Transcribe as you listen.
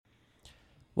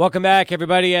Welcome back,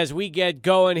 everybody, as we get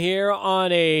going here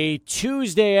on a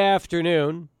Tuesday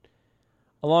afternoon.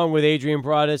 Along with Adrian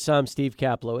Broadus, I'm Steve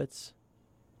Kaplowitz.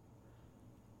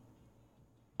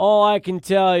 All I can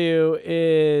tell you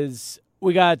is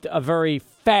we got a very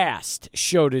fast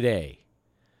show today.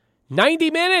 90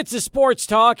 minutes of sports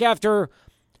talk after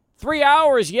 3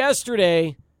 hours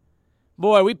yesterday.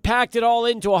 Boy, we packed it all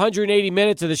into 180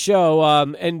 minutes of the show.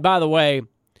 And by the way,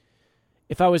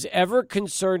 if I was ever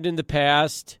concerned in the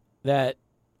past that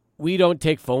we don't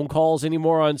take phone calls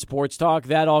anymore on Sports Talk,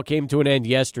 that all came to an end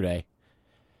yesterday.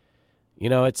 You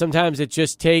know, sometimes it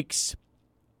just takes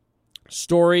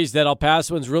stories that El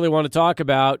Pasoans really want to talk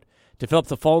about to fill up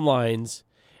the phone lines,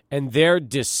 and their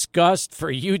disgust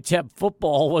for UTEP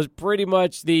football was pretty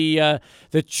much the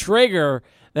trigger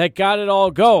that got it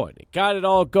all going. It got it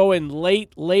all going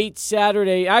late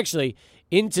Saturday, actually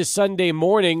into Sunday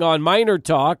morning on Miner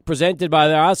Talk, presented by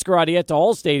the Oscar Arieta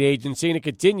Allstate Agency, and it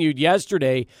continued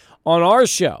yesterday on our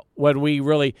show when we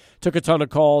really took a ton of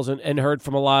calls and heard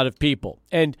from a lot of people.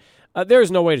 And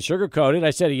there's no way to sugarcoat it.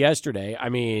 I said it yesterday. I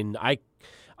mean, I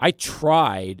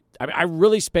tried. I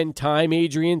really spent time,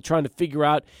 Adrian, trying to figure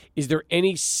out, is there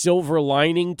any silver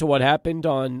lining to what happened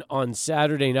on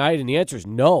Saturday night? And the answer is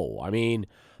no. I mean,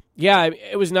 yeah,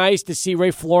 it was nice to see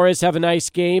Ray Flores have a nice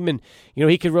game, and you know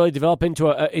he could really develop into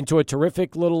a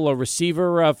terrific little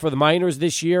receiver for the Miners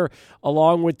this year,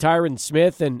 along with Tyron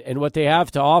Smith and what they have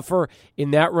to offer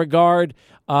in that regard.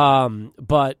 And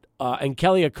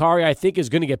Kelly Akari, I think, is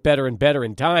going to get better and better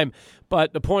in time.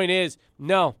 But the point is,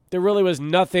 no, there really was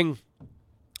nothing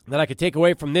that I could take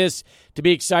away from this to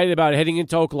be excited about heading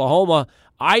into Oklahoma.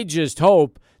 I just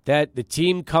hope that the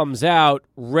team comes out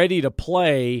ready to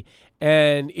play.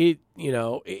 And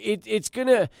it's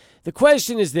gonna. The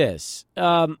question is this: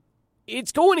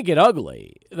 it's going to get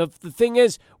ugly. The thing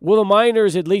is, will the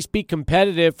Miners at least be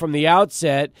competitive from the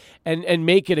outset and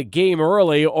make it a game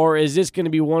early, or is this going to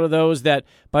be one of those that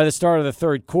by the start of the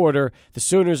third quarter, the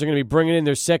Sooners are going to be bringing in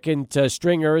their second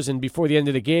stringers, and before the end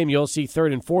of the game, you'll see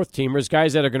third and fourth teamers,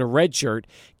 guys that are going to redshirt,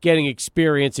 getting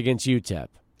experience against UTEP?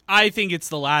 I think it's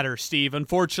the latter, Steve.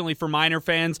 Unfortunately for Miner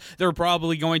fans, they're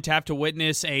probably going to have to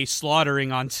witness a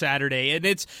slaughtering on Saturday. And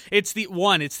it's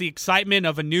the excitement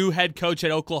of a new head coach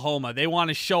at Oklahoma. They want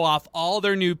to show off all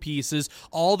their new pieces,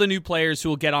 all the new players who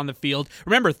will get on the field.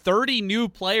 Remember, 30 new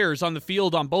players on the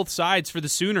field on both sides for the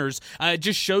Sooners. It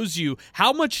just shows you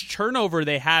how much turnover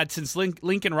they had since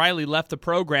Lincoln Riley left the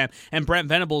program and Brent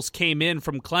Venables came in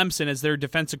from Clemson as their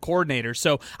defensive coordinator.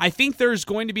 So I think there's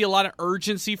going to be a lot of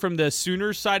urgency from the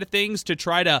Sooners side of things to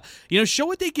try to, show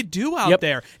what they could do out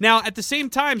there. Now, at the same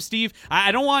time, Steve,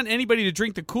 I don't want anybody to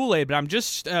drink the Kool-Aid, but I'm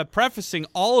just prefacing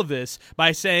all of this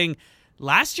by saying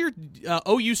last year,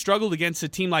 OU struggled against a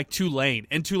team like Tulane,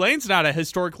 and Tulane's not a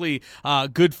historically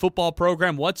good football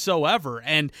program whatsoever,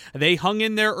 and they hung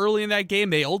in there early in that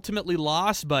game. They ultimately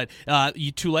lost, but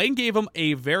Tulane gave them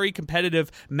a very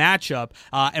competitive matchup,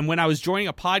 and when I was joining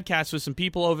a podcast with some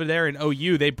people over there in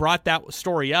OU, they brought that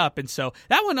story up, and so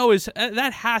that one always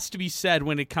that has to be said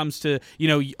when it comes to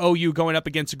OU going up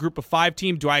against a group of 5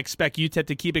 team. Do I expect UTEP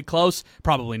to keep it close?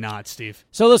 Probably not, Steve.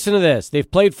 So listen to this. They've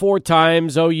played 4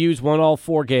 times. OU's won all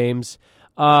 4 games.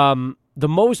 The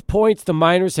most points the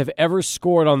Miners have ever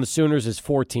scored on the Sooners is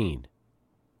 14.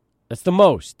 That's the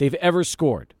most they've ever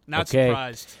scored. Not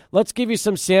surprised. Let's give you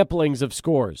some samplings of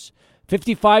scores.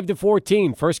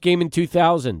 55-14, first game in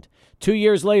 2000. 2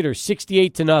 years later,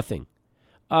 68-0.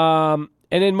 And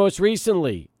then most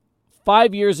recently,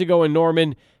 5 years ago in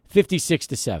Norman,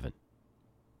 56-7.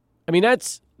 I mean,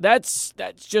 that's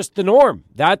just the norm.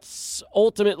 That's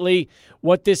ultimately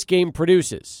what this game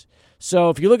produces.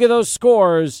 So if you look at those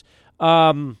scores,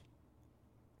 I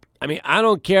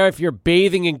don't care if you're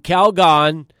bathing in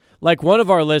Calgon, like one of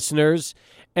our listeners,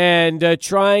 and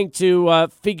trying to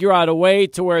figure out a way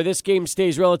to where this game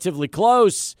stays relatively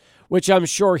close, which I'm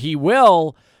sure he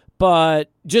will,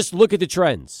 but just look at the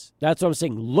trends. That's what I'm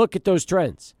saying. Look at those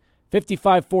trends.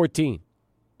 55-14,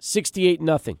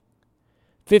 68-0,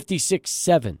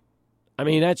 56-7. I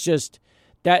mean, that's just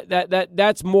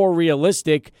that's more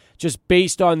realistic just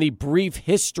based on the brief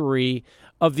history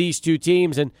of these two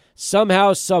teams. And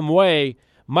somehow, some way,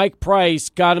 Mike Price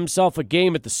got himself a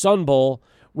game at the Sun Bowl,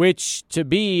 which, to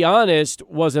be honest,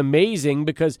 was amazing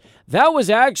because that was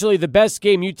actually the best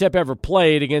game UTEP ever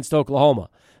played against Oklahoma.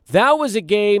 That was a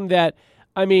game that,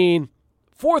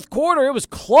 fourth quarter, it was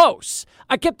close.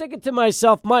 I kept thinking to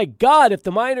myself, my God, if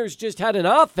the Miners just had an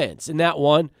offense in that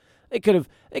one, they could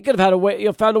have had a way,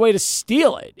 found a way to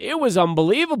steal it. It was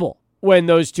unbelievable when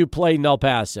those two played in El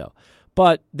Paso.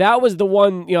 But that was the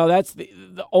one, that's the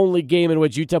only game in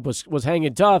which UTEP was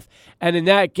hanging tough. And in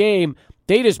that game,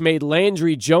 They just made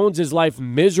Landry Jones's life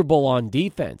miserable on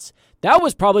defense. That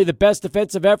was probably the best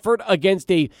defensive effort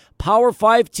against a Power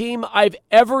 5 team I've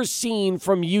ever seen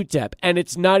from UTEP, and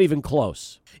it's not even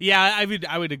close. Yeah,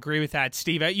 I would agree with that,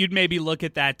 Steve. You'd maybe look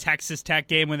at that Texas Tech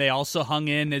game when they also hung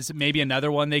in as maybe another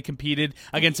one they competed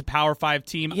against a Power 5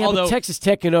 team. Yeah, but Texas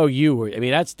Tech and OU,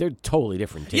 they're totally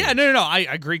different teams. Yeah, no. I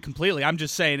agree completely. I'm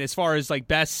just saying, as far as like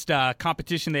best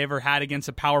competition they ever had against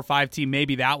a Power 5 team,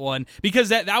 maybe that one, because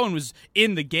that one was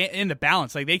in the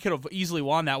balance. Like they could have easily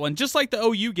won that one, just like the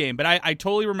OU game. But I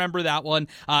totally remember that one.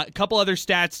 A couple other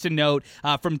stats to note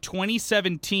from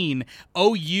 2017,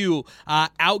 OU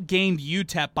outgained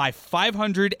UTEP by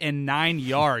 509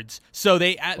 yards. So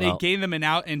they gained them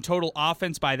in total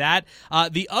offense by that.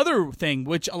 The other thing,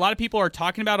 which a lot of people are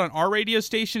talking about on our radio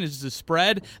station, is the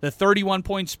spread, the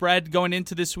 31-point spread going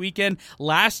into this weekend.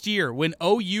 Last year, when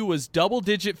OU was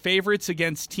double-digit favorites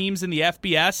against teams in the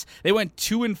FBS, they went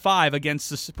 2-5 against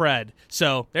the spread.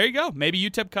 So there you go. Maybe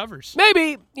UTEP covers.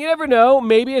 Maybe. You never know.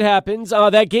 Maybe it happens.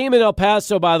 That game in El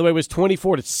Paso, by the way, was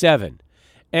 24-7.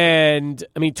 And,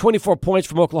 24 points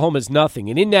from Oklahoma is nothing.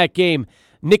 And in that game,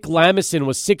 Nick Lamison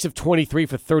was 6 of 23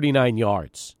 for 39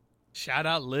 yards. Shout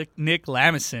out Nick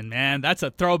Lamison, man. That's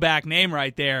a throwback name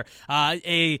right there.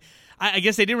 I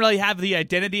guess they didn't really have the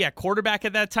identity at quarterback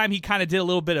at that time. He kind of did a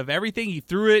little bit of everything. He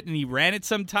threw it and he ran it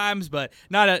sometimes, but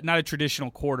not a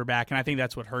traditional quarterback, and I think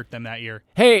that's what hurt them that year.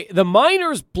 Hey, the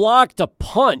Miners blocked a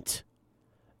punt,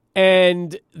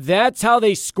 and that's how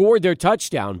they scored their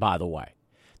touchdown, by the way.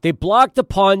 They blocked the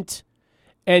punt,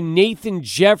 and Nathan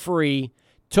Jeffrey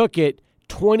took it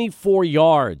 24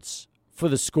 yards for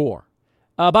the score.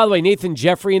 By the way, Nathan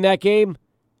Jeffrey in that game,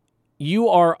 you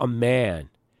are a man.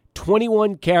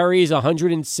 21 carries,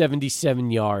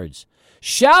 177 yards.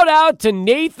 Shout out to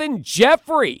Nathan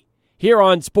Jeffrey here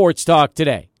on Sports Talk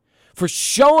today for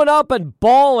showing up and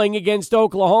balling against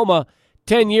Oklahoma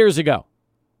 10 years ago.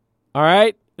 All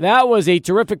right? That was a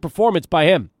terrific performance by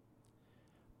him.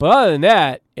 But other than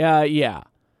that,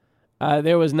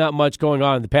 there was not much going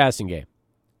on in the passing game.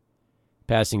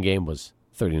 Passing game was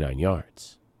 39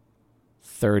 yards.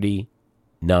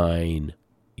 39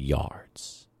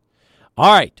 yards.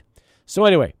 All right. So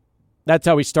anyway, that's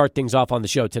how we start things off on the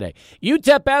show today.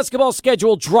 UTEP basketball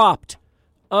schedule dropped.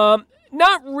 No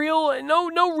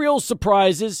real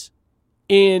surprises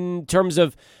in terms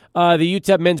of the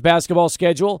UTEP men's basketball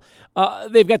schedule.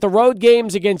 They've got the road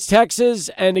games against Texas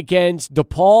and against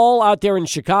DePaul out there in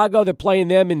Chicago. They're playing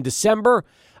them in December.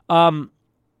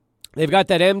 They've got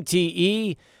that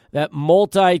MTE, that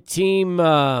multi-team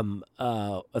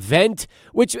event,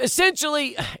 which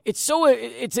essentially it's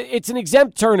an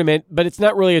exempt tournament, but it's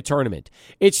not really a tournament.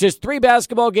 It's just 3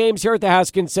 basketball games here at the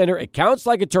Haskins Center. It counts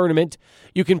like a tournament.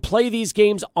 You can play these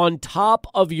games on top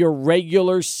of your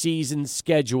regular season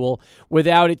schedule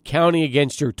without it counting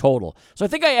against your total. So I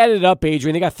think I added it up,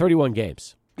 Adrian. They got 31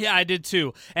 games. Yeah, I did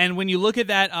too. And when you look at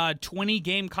that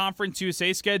 20-game Conference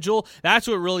USA schedule, that's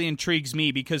what really intrigues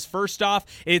me because first off,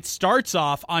 it starts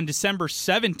off on December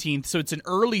 17th, so it's an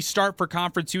early start for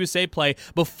Conference USA play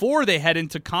before they head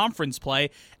into conference play.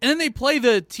 And then they play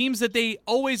the teams that they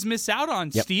always miss out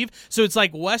on, Yep. Steve. So it's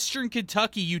like Western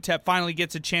Kentucky UTEP finally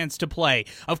gets a chance to play.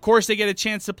 Of course, they get a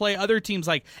chance to play other teams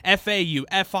like FAU,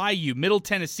 FIU, Middle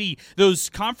Tennessee, those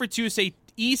Conference USA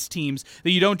East teams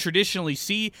that you don't traditionally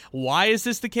see. Why is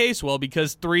this the case? Well,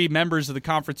 because 3 members of the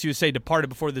Conference USA departed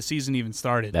before the season even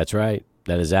started. That's right.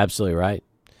 That is absolutely right.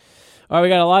 All right, we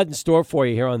got a lot in store for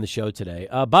you here on the show today.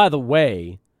 By the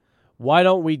way, why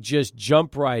don't we just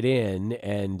jump right in?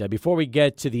 And before we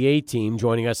get to the A-team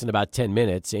joining us in about 10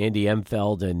 minutes, Andy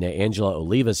Emfeld and Angela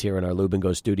Olivas here in our Lube and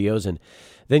Go studios, and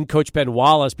then Coach Ben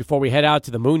Wallace before we head out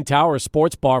to the Moon Tower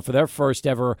Sports Bar for their first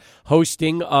ever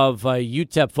hosting of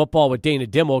UTEP football with Dana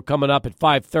Dimmel coming up at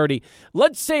 5:30.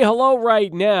 Let's say hello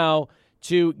right now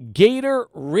to Gator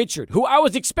Richard, who I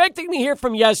was expecting to hear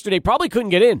from yesterday. Probably couldn't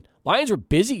get in. Lions were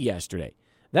busy yesterday.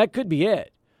 That could be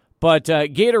it. But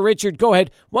Gator Richard, go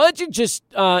ahead. Why don't you just,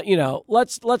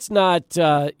 let's not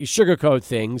sugarcoat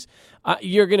things.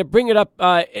 You're going to bring it up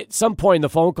at some point in the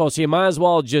phone call, so you might as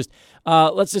well just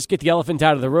let's just get the elephant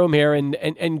out of the room here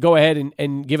and go ahead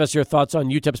and give us your thoughts on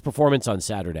UTEP's performance on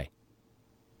Saturday.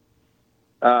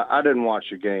 I didn't watch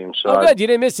the game, so good. You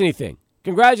didn't miss anything.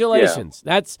 Congratulations.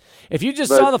 Yeah. That's if you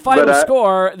just saw the final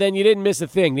score, then you didn't miss a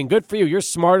thing. Then good for you. You're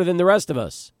smarter than the rest of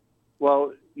us.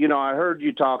 Well, I heard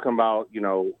you talking about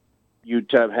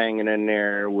UTEP hanging in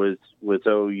there with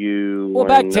OU. Well,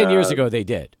 back 10 years ago, they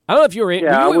did. I don't know if you were in.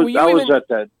 Yeah, I was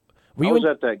at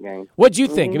at that game. What'd you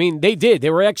think? I mean, they did.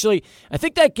 They were actually. I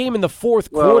think that game in the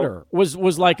fourth quarter was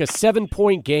like a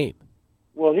 7-point game.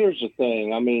 Well, here's the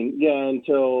thing. I mean, yeah,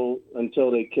 until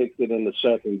they kicked it into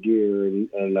second gear and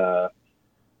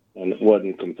it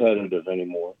wasn't competitive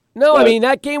anymore. No, I mean,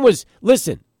 that game was –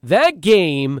 listen, that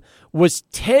game was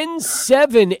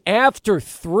 10-7 after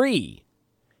 3.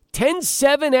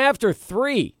 10-7 after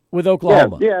 3 with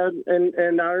Oklahoma. Yeah,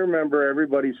 and I remember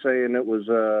everybody saying it was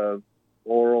a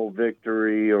oral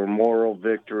victory or moral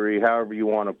victory, however you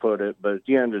want to put it. But at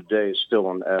the end of the day, it's still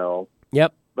an L.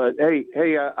 Yep. But, hey,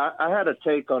 I had a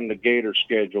take on the Gator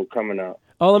schedule coming up.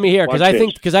 Oh, let me hear, because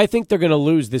I think they're going to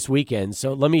lose this weekend.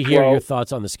 So let me hear your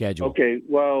thoughts on the schedule. Okay,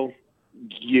 well,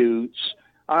 Utes.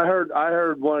 I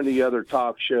heard one of the other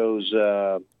talk shows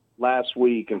last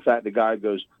week. In fact, the guy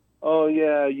goes, "Oh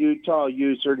yeah, Utah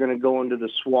Utes are going to go into the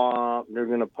swamp. They're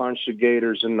going to punch the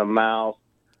Gators in the mouth."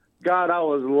 God, I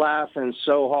was laughing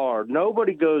so hard.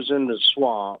 Nobody goes in the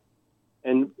swamp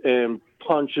and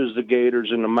punches the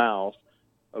Gators in the mouth.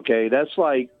 Okay, that's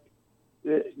like,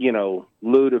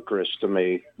 ludicrous to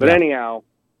me. But anyhow,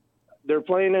 they're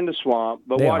playing in the swamp.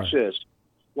 But watch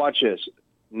this.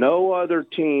 No other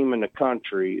team in the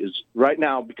country is right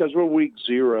now, because we're week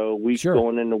 0,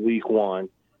 going into week 1.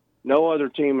 No other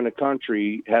team in the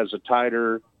country has a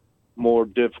tighter, more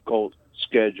difficult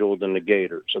schedule than the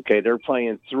Gators. Okay, they're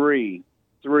playing three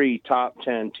top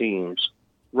 10 teams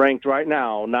ranked right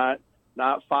now, not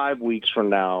 5 weeks from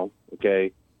now.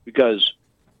 Okay, because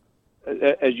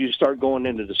as you start going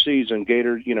into the season,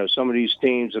 Gators, some of these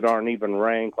teams that aren't even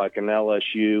ranked, like an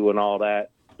LSU and all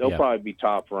that, they'll probably be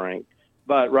top ranked.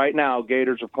 But right now,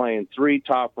 Gators are playing 3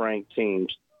 top-ranked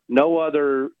teams. No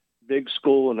other big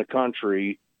school in the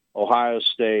country, Ohio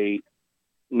State,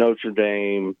 Notre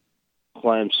Dame,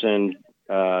 Clemson,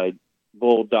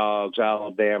 Bulldogs,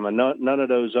 Alabama, none of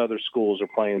those other schools are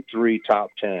playing 3 top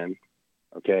 10.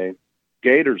 Okay?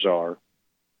 Gators are.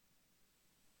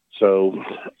 So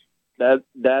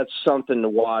that's something to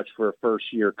watch for a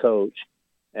first-year coach.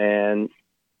 And,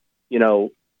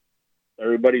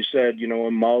 everybody said,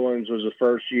 when Mullins was the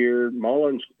first year,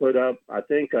 Mullins put up, I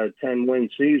think, a 10-win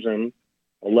season,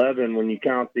 11 when you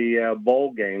count the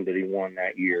bowl game that he won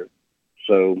that year.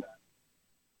 So,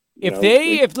 if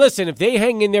they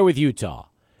hang in there with Utah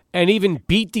and even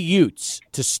beat the Utes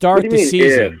to start the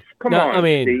season, come on,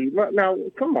 Steve. Now,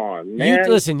 come on,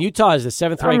 man. Utah is the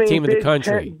 7th-ranked team in the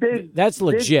country. That's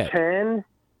legit.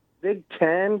 Big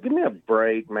Ten, give me a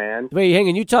break, man. Wait, hang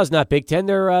on. Utah's not Big Ten.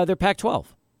 They're Pac-12.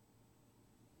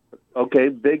 Okay,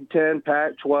 Big Ten,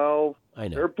 Pac-12. I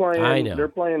know. They're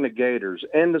playing the Gators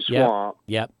in the swamp.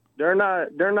 Yep. They're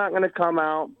not going to come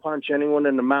out and punch anyone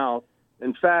in the mouth.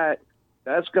 In fact,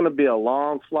 that's going to be a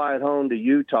long flight home to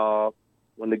Utah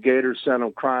when the Gators send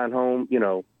them crying home,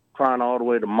 crying all the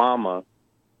way to mama.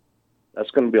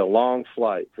 That's going to be a long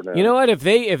flight for them. You know what? If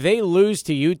they lose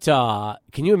to Utah,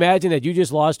 can you imagine that you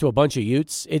just lost to a bunch of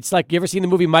Utes? It's like, you ever seen the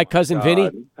movie My Cousin Vinny?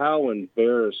 How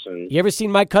embarrassing. You ever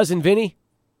seen My Cousin Vinny?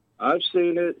 I've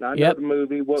seen it. I know the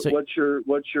movie. What's your?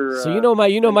 So you know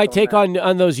my take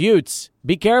on those Utes.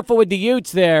 Be careful with the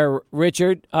Utes there,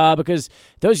 Richard, because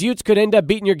those Utes could end up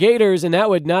beating your Gators, and that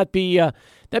would not be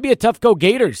that'd be a tough go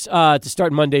Gators to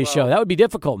start Monday's show. That would be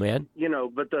difficult, man.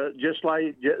 But just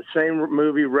like same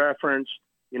movie reference.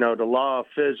 The law of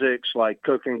physics, like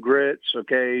cooking grits,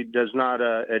 okay, does not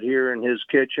adhere in his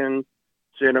kitchen.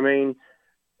 See what I mean?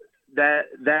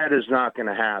 That is not going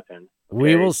to happen. Okay?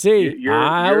 We will see.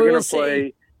 You're going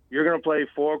to play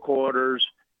 4 quarters,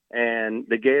 and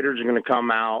the Gators are going to come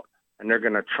out, and they're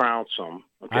going to trounce them.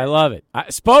 Okay? I love it.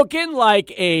 Spoken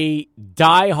like a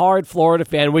diehard Florida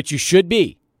fan, which you should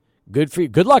be. Good for you.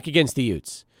 Good luck against the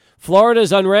Utes.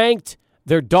 Florida's unranked.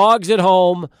 They're dogs at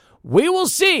home. We will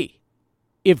see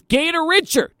if Gator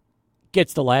Richard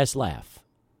gets the last laugh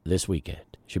this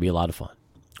weekend. Should be a lot of fun.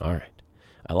 All right.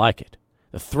 I like it.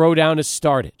 The throwdown has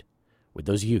started with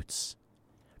those Utes.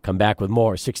 Come back with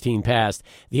more. 16 past.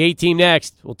 The 8 team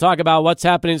next. We'll talk about what's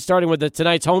happening starting with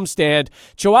tonight's homestand.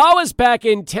 Chihuahua's back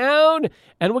in town,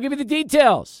 and we'll give you the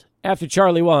details after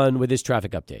Charlie 1 with his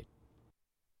traffic update.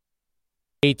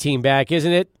 8 team back,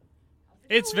 isn't it?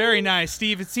 It's very nice,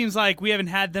 Steve. It seems like we haven't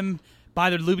had them by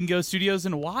the Lube and Go studios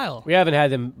in a while. We haven't had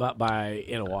them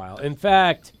in a while. In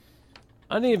fact,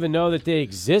 I didn't even know that they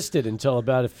existed until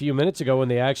about a few minutes ago when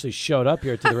they actually showed up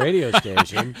here to the radio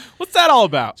station. What's that all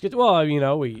about?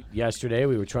 Well, yesterday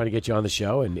we were trying to get you on the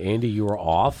show, and Andy, you were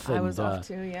off. I was off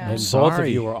too, yeah. And both of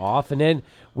you were off. And then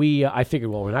I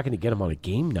figured, well, we're not going to get them on a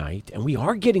game night, and we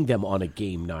are getting them on a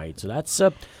game night. So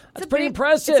that's pretty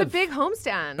impressive. It's a big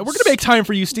homestand. We're going to make time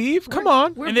for you, Steve. Come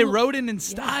on. And they rode in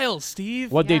style,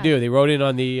 Steve. What'd they do? They rode in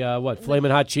on the,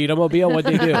 Flamin' Hot Cheeto-mobile?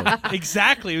 What'd they do?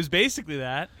 Exactly. It was basically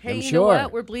that. Hey, I'm you sure. know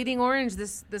what? We're bleeding orange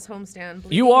this homestand.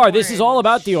 Bleeding You are. orange. This is all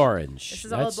about the orange. This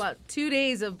is all about 2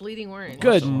 days of bleeding orange.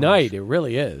 Good night. It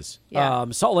really is. Yeah.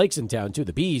 Salt Lake's in town, too.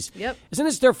 The Bees. Yep. Isn't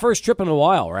this their first trip in a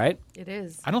while, right? It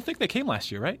is. I don't think they came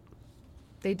last year, right?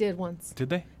 They did once. Did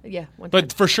they? Yeah, one time.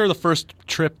 But for sure, the first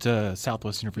trip to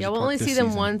Southwest University Yeah, we'll Park only this see them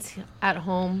season. once at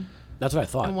home That's what I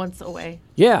thought. and once away.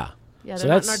 Yeah. Yeah, So they're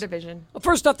not in that's- our division. Well,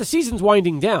 first off, the season's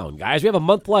winding down, guys. We have a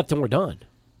month left and we're done.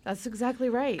 That's exactly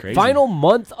right. Crazy. Final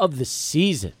month of the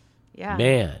season. Yeah.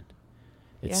 Man.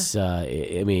 It's,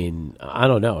 I mean, I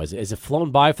don't know. Is it flown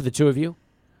by for the two of you?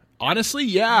 Honestly,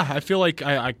 yeah. I feel like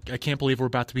I can't believe we're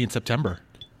about to be in September.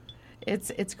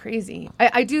 It's crazy.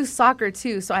 I do soccer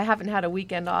too, so I haven't had a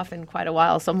weekend off in quite a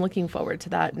while. So I'm looking forward to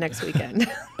that next weekend.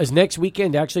 Is next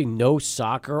weekend actually no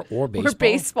soccer or baseball? Or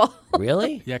baseball.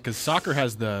 Really? Yeah, because soccer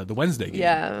has the Wednesday game.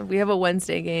 Yeah, we have a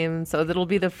Wednesday game, so that'll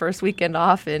be the first weekend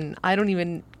off, and I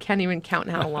can't even count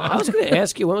how long. I was going to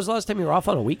ask you, when was the last time you were off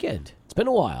on a weekend? It's been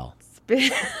a while.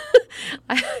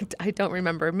 I don't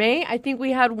remember. May? I think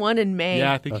we had one in May.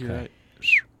 Yeah, I think you're right.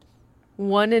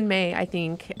 One in May, I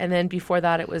think, and then before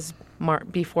that it was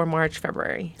before March,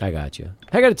 February. I got you.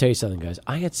 I got to tell you something, guys.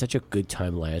 I had such a good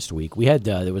time last week. We had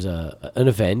there was an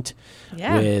event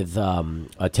with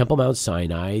Temple Mount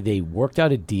Sinai. They worked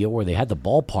out a deal where they had the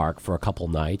ballpark for a couple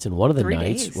nights, and one of the 3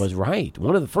 nights days. was right.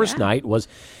 One of the first night was.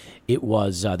 It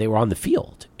was they were on the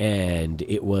field, and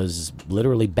it was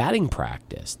literally batting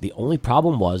practice. The only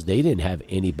problem was they didn't have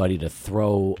anybody to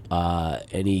throw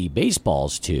any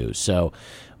baseballs to. So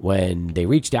when they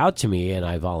reached out to me and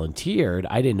I volunteered,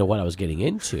 I didn't know what I was getting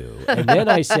into. And then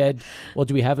I said, well,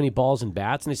 do we have any balls and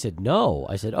bats? And they said, no.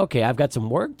 I said, okay, I've got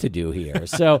some work to do here.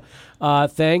 So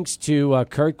thanks to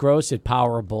Kurt Gross at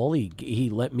Powerball, he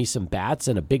lent me some bats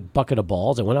and a big bucket of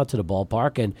balls. I went out to the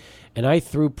ballpark, and I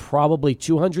threw probably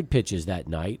 200 pitches that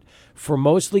night for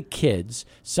mostly kids,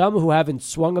 some who haven't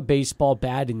swung a baseball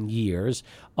bat in years,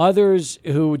 others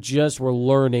who just were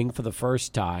learning for the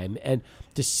first time. And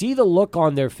to see the look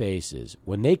on their faces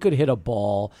when they could hit a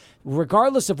ball,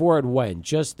 regardless of where it went,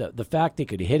 just the fact they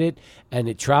could hit it and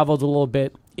it traveled a little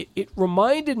bit, it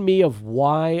reminded me of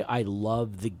why I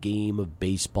love the game of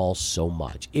baseball so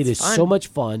much. It is so much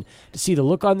fun to see the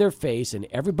look on their face and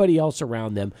everybody else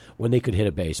around them when they could hit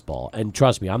a baseball. And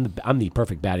trust me, I'm the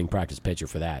perfect batting practice pitcher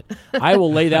for that. I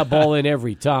will lay that ball in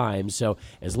every time. So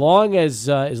as long as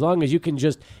you can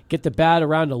just get the bat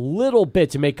around a little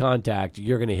bit to make contact,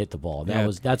 you're going to hit the ball.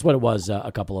 And that's what it was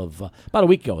about a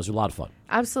week ago. It was a lot of fun.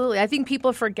 Absolutely. I think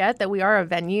people forget that we are a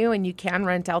venue and you can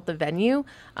rent out the venue.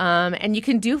 And you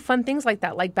can do fun things like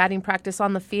that, like batting practice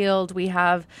on the field. We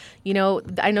have,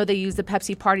 I know they use the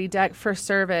Pepsi Party Deck for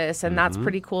service, and that's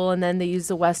pretty cool. And then they use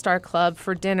the West Star Club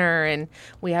for dinner. And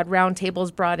we had round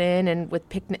tables brought in and with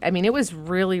picnic. I mean, it was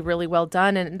really, really well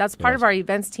done. And that's part of our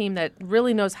events team that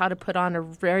really knows how to put on a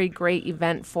very great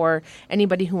event for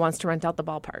anybody who wants to rent out the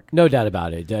ballpark. No doubt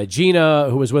about it. Gina,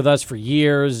 who was with us for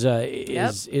years,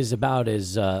 is about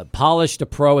as polished a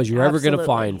pro as you're ever going to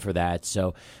find for that.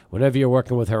 So whenever you're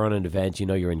working with her on an event,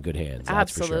 you're in good hands.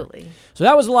 That's Absolutely. For sure. So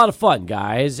that was a lot of fun,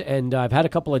 guys. And I've had a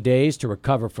couple of days to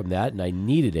recover from that, and I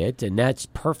needed it. And that's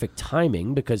perfect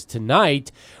timing because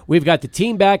tonight we've got the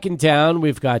team back in town.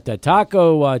 We've got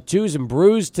Taco Twos and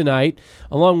Brews tonight,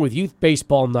 along with Youth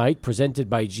Baseball Night presented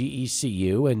by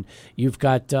GECU. And you've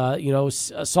got,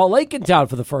 Salt Lake in town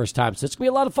for the first time. So it's going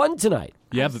to be a lot of fun tonight.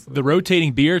 Yeah, the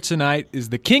rotating beer tonight is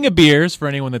the King of Beers for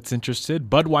anyone that's interested.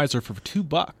 Budweiser for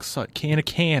 $2,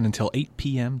 can until 8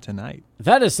 p.m. tonight.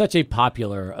 That is such a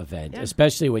popular event,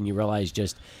 especially when you realize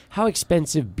just how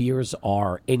expensive beers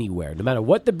are anywhere. No matter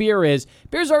what the beer is,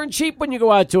 beers aren't cheap when you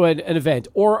go out to an event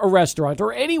or a restaurant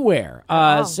or anywhere.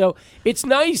 So it's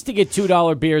nice to get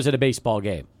 $2 beers at a baseball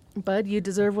game. Bud, you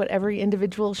deserve what every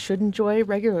individual should enjoy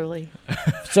regularly.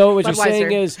 So what you're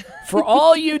saying is, for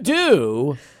all you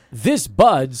do, this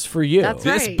Bud's for you. That's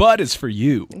This right. Bud is for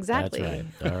you. Exactly.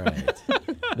 That's right. All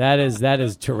right. That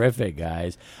is terrific,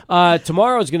 guys.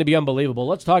 Tomorrow is going to be unbelievable.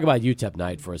 Let's talk about UTEP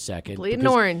night for a second. Bleeding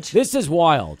orange. This is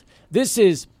wild. This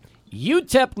is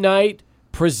UTEP night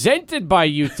presented by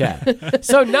UTEP.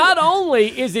 So not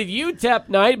only is it UTEP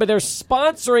night, but they're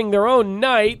sponsoring their own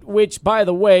night, which, by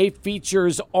the way,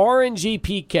 features orange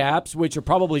EP caps, which are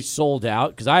probably sold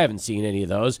out because I haven't seen any of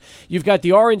those. You've got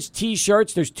the orange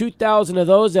T-shirts. There's 2,000 of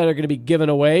those that are going to be given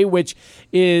away, which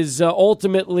is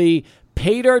ultimately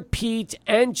Pay Dirt Pete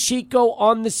and Chico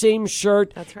on the same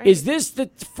shirt. That's right. Is this the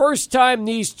first time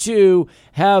these two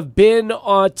have been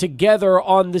together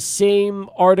on the same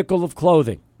article of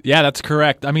clothing? Yeah, that's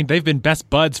correct. I mean, they've been best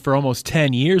buds for almost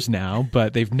 10 years now,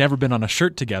 but they've never been on a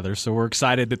shirt together. So we're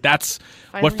excited that that's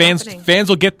what fans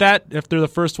will get that if they're the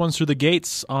first ones through the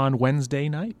gates on Wednesday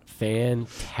night.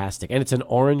 Fantastic. And it's an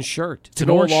orange shirt. It's an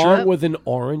orange shirt shirt with an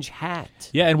orange hat.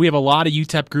 Yeah, and we have a lot of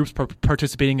UTEP groups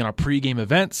participating in our pregame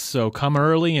events, so come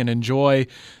early and enjoy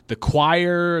the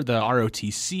choir, the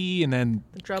ROTC, and then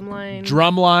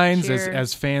drum lines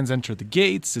as fans enter the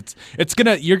gates.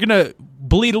 You're gonna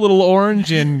bleed a little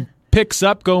orange and picks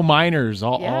up Go Miners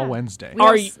all Wednesday. We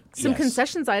have some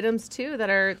concessions items too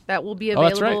that will be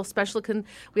available. That's right.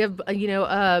 We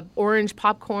have orange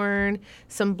popcorn,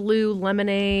 some blue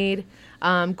lemonade,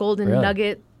 golden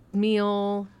nugget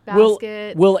meal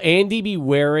basket. Will Andy be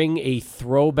wearing a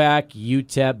throwback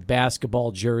UTEP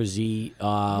basketball jersey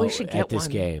at this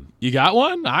game? You got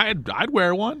one? I'd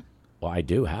wear one. Well, I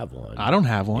do have one. I don't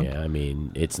have one. Yeah, I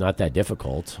mean, it's not that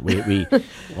difficult. We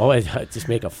always just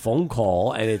make a phone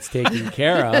call and it's taken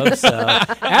care of. So.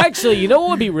 Actually, you know what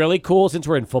would be really cool since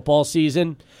we're in football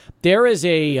season? There is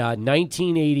a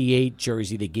 1988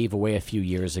 jersey they gave away a few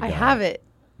years ago. I have it.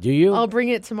 Do you? I'll bring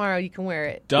it tomorrow. You can wear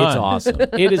it. Done. It's awesome.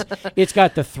 It's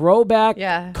got the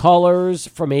throwback colors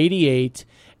from 88.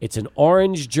 It's an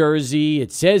orange jersey.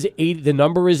 It says 80. The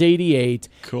number is 88.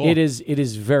 Cool. It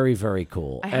is very, very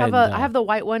cool. I have the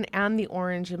white one and the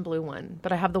orange and blue one,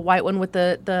 but I have the white one with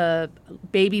the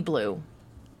baby blue.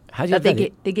 How'd you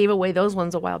They gave away those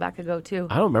ones a while back ago too.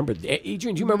 I don't remember.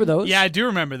 Adrian, do you remember those? Yeah, I do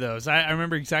remember those. I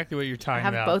remember exactly what you're talking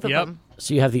about. I have both of them.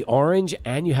 So you have the orange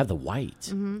and you have the white.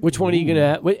 Mm-hmm. Which one are you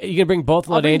gonna bring both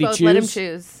and let Andy choose? Let him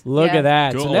choose. Look at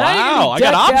that. Cool. So now wow, I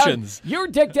got options. You're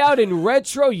decked out in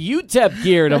retro UTEP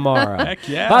gear tomorrow. Heck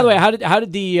yeah. By the way, how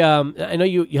did the I know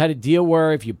you had a deal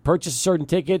where if you purchased a certain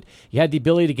ticket, you had the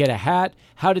ability to get a hat.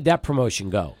 How did that promotion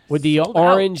go with the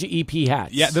orange EP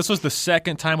hats? Yeah, this was the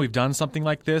second time we've done something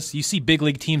like this. You see big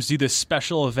league teams do this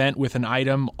special event with an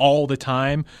item all the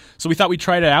time. So we thought we'd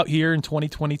try it out here in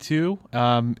 2022.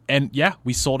 And yeah,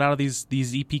 we sold out of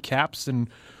these EP caps, and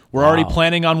we're already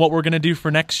planning on what we're going to do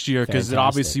for next year because it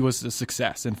obviously was a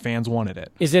success and fans wanted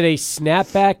it. Is it a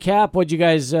snapback cap? What'd you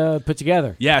guys put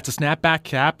together? Yeah, it's a snapback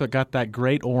cap that got that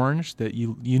great orange that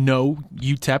you know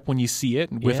UTEP when you see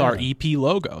it with our EP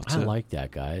logo. I like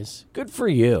that, guys. Good for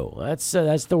you. That's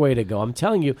the way to go. I'm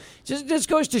telling you, just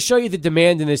goes to show you the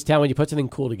demand in this town when you put something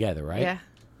cool together, right? Yeah,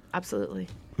 absolutely.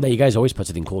 Now, you guys always put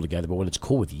something cool together, but when it's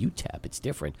cool with UTEP, it's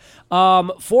different.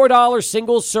 $4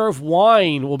 single-serve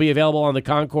wine will be available on the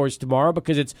concourse tomorrow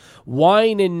because it's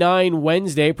Wine and Nine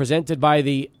Wednesday, presented by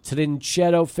the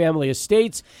Trinchetto Family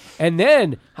Estates. And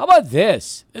then, how about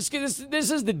this? This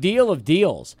is the deal of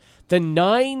deals. The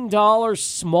 $9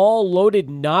 small loaded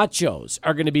nachos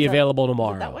are going to be available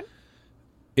tomorrow. That one?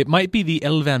 It might be the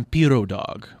El Vampiro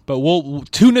dog, but we'll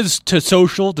tune us to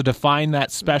social to define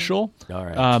that special. All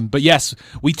right. But yes,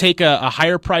 we take a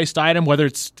higher priced item, whether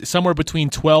it's somewhere between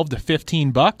 $12 to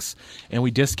 $15, and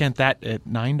we discount that at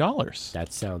 $9.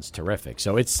 That sounds terrific.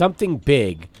 So it's something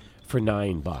big for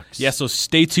 $9. Yeah, so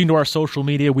stay tuned to our social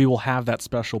media. We will have that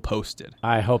special posted.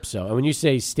 I hope so. And when you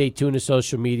say stay tuned to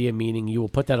social media, meaning you will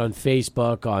put that on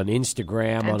Facebook, on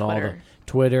Instagram, and on Twitter. all the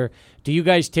Twitter. Do you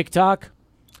guys TikTok?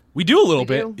 We do a little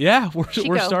bit. Yeah,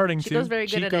 we're starting to. Chico's very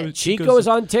good at it. Chico is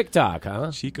on TikTok, huh?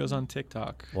 Chico's on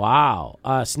TikTok. Wow.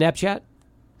 Snapchat?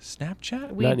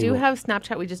 Snapchat? We do have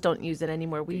Snapchat. We just don't use it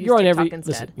anymore. We use on TikTok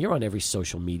instead. You're on every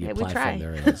social media we platform try.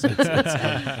 there is.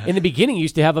 In the beginning, you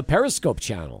used to have a Periscope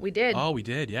channel. We did. Oh, we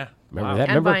did, yeah. Remember that?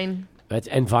 And Vine.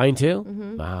 And Vine, too?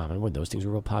 Mm-hmm. Wow, remember when those things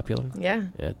were real popular? Yeah,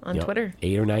 on Twitter.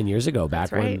 8 or 9 years ago,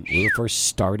 back right. when we were first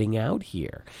starting out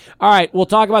here. All right, we'll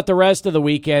talk about the rest of the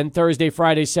weekend, Thursday,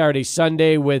 Friday, Saturday,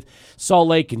 Sunday with Salt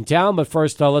Lake in town. But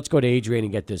first, let's go to Adrian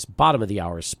and get this bottom of the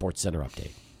hour Sports Center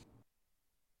update.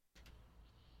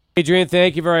 Adrian,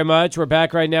 thank you very much. We're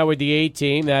back right now with the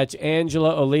A-team. That's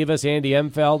Angela Olivas, Andy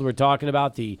Empfeld. We're talking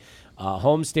about the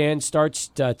homestand starts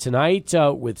tonight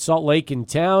with Salt Lake in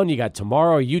town. You got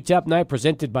tomorrow UTEP night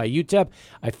presented by UTEP.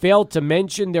 I failed to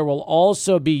mention there will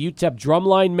also be UTEP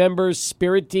drumline members,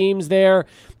 spirit teams there.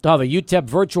 They'll have a UTEP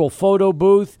virtual photo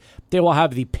booth. They will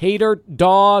have the Pay Dirt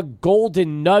Dog,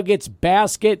 Golden Nuggets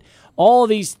basket. All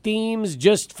these themes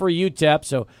just for UTEP.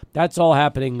 So that's all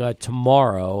happening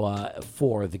tomorrow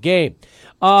for the game.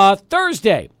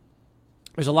 Thursday.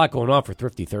 There's a lot going on for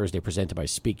Thrifty Thursday, presented by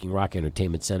Speaking Rock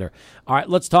Entertainment Center. All right,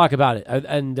 let's talk about it.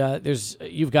 And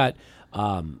you've got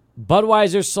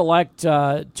Budweiser Select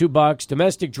 $2,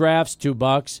 domestic drafts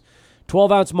 $2,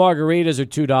 12-ounce margaritas are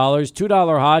 $2,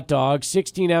 $2 hot dogs,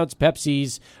 16-ounce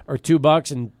Pepsis are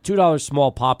 $2, and $2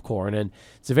 small popcorn. And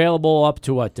it's available up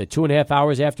to, 2.5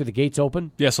 hours after the gates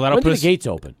open? Yeah, so that'll when put do us the gates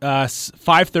open?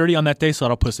 5:30 on that day, so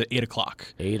that'll put us at 8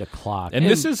 o'clock. 8 o'clock. And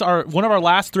this is one of our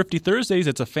last Thrifty Thursdays.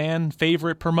 It's a fan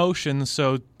favorite promotion,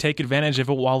 so take advantage of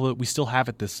it while we still have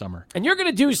it this summer. And you're going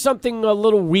to do something a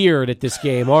little weird at this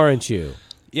game, aren't you?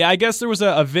 Yeah, I guess there was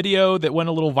a video that went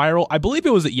a little viral. I believe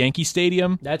it was at Yankee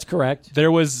Stadium. That's correct.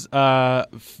 There was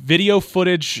video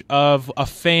footage of a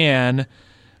fan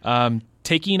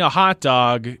taking a hot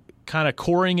dog, kind of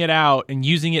coring it out and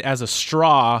using it as a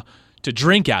straw to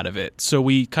drink out of it. So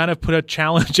we kind of put a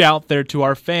challenge out there to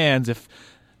our fans. If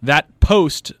that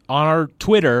post on our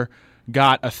Twitter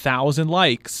got 1,000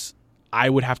 likes, I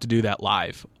would have to do that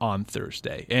live on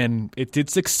Thursday. And it did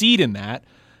succeed in that.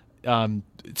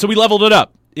 So we leveled it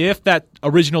up. If that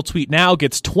original tweet now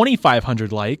gets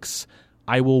 2,500 likes,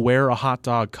 I will wear a hot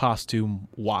dog costume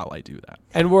while I do that.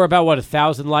 And we're about,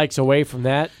 1,000 likes away from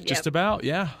that? Just about,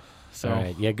 yeah. So. All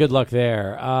right, yeah, good luck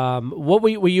there. What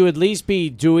will you at least be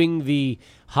doing the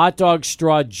hot dog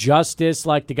straw justice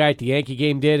like the guy at the Yankee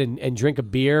game did and drink a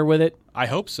beer with it? I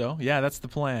hope so. Yeah, that's the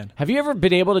plan. Have you ever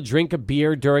been able to drink a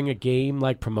beer during a game,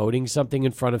 like promoting something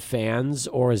in front of fans,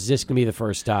 or is this going to be the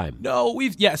first time? No,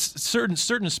 certain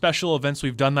special events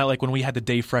we've done that, like when we had the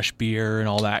Day Fresh beer and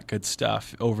all that good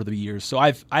stuff over the years. So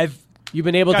I've You've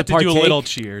been able got to partake? do a little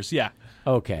cheers, yeah.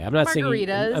 Okay, I'm not saying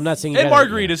Margaritas. and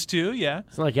margaritas too. Yeah,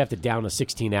 it's not like you have to down a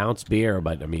 16-ounce beer,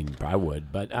 but I mean, I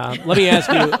would. But let me ask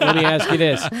you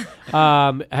this: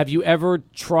 have you ever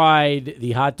tried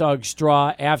the hot dog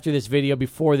straw after this video,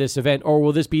 before this event, or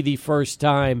will this be the first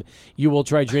time you will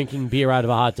try drinking beer out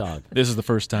of a hot dog? This is the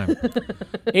first time.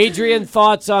 Adrian,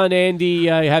 thoughts on Andy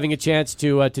having a chance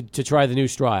to try the new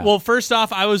straw out? Well, first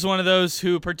off, I was one of those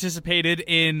who participated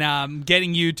in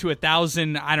getting you to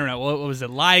 1,000. I don't know what was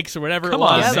it, likes or whatever. Come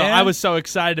on, so man. I was so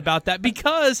excited about that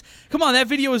because, come on, that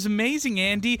video was amazing,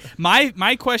 Andy.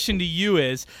 My question to you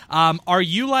is, are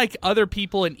you like other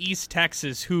people in East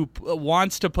Texas who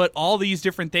wants to put all these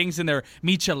different things in their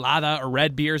michelada or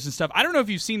red beers and stuff? I don't know if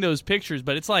you've seen those pictures,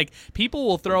 but it's like people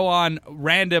will throw on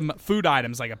random food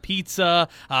items like a pizza,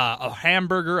 a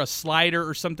hamburger, a slider,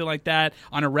 or something like that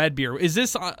on a red beer. Is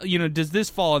this, does this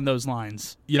fall in those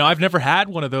lines? I've never had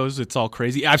one of those. It's all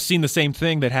crazy. I've seen the same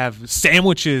thing that have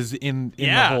sandwiches in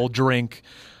the whole drink.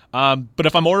 But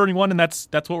if I'm ordering one and that's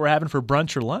what we're having for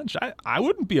brunch or lunch, I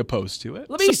wouldn't be opposed to it.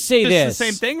 Let me say this. It's the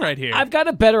same thing right here. I've got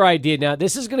a better idea now.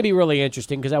 This is going to be really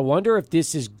interesting because I wonder if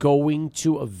this is going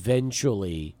to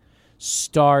eventually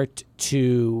start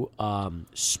to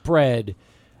spread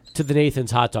to the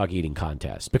Nathan's hot dog eating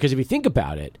contest. Because if you think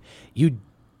about it, you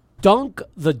dunk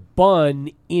the bun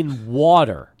in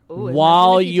water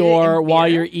while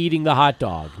you're eating the hot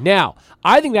dog. Now,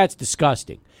 I think that's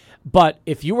disgusting. But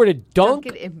if you were to dunk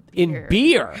it in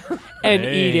beer and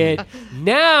eat it,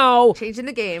 now changing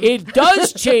the game. It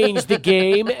does change the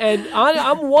game, and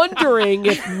I'm wondering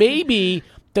if maybe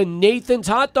the Nathan's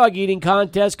hot dog eating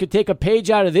contest could take a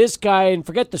page out of this guy and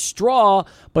forget the straw,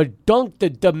 but dunk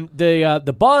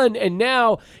the bun, and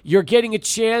now you're getting a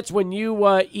chance when you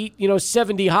eat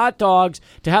 70 hot dogs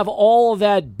to have all of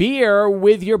that beer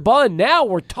with your bun. Now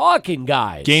we're talking,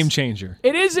 guys. Game changer.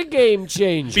 It is a game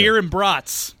changer. Beer and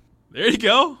brats. There you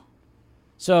go.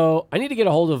 So I need to get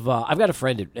a hold of. I've got a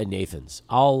friend at Nathan's.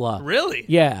 Really?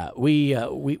 Yeah, we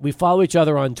follow each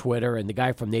other on Twitter, and the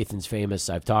guy from Nathan's Famous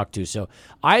I've talked to. So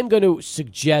I'm going to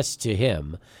suggest to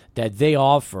him that they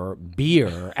offer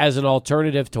beer as an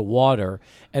alternative to water,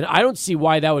 and I don't see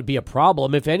why that would be a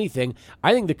problem. If anything,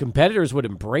 I think the competitors would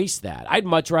embrace that. I'd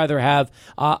much rather have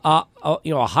a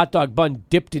hot dog bun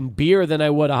dipped in beer than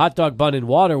I would a hot dog bun in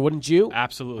water. Wouldn't you?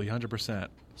 Absolutely, 100%.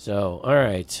 So, all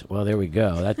right. Well, there we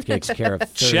go. That takes care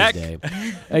of Check.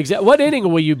 Thursday. What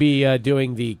inning will you be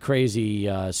doing the crazy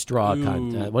straw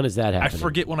contest? When is that happening? I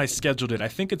forget when I scheduled it. I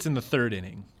think it's in the third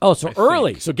inning. Oh, so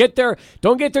early. So get there.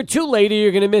 Don't get there too late or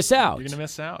you're going to miss out. You're going to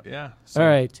miss out, yeah. So. All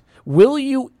right. Will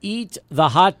you eat the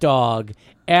hot dog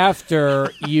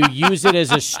after you use it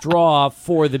as a straw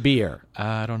for the beer?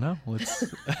 I don't know.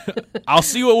 I'll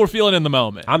see what we're feeling in the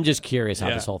moment. I'm just curious how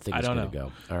this whole thing is going to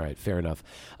go. All right, fair enough.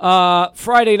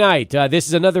 Friday night, this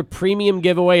is another premium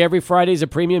giveaway. Every Friday is a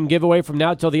premium giveaway from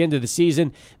now till the end of the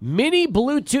season. Mini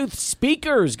Bluetooth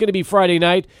speakers going to be Friday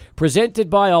night, presented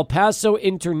by El Paso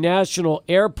International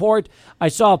Airport. I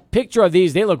saw a picture of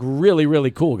these. They look really,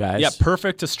 really cool, guys. Yeah,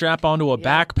 perfect to strap onto a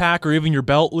backpack or even your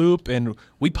belt loop. And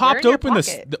we popped open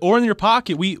this, or in your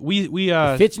pocket. We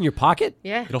it fits in your pocket?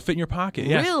 Yeah. It'll fit in your pocket. pocket.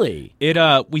 Yeah. Really?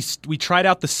 We tried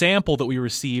out the sample that we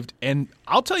received, and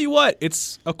I'll tell you what,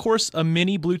 it's of course a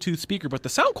mini Bluetooth speaker, but the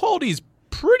sound quality is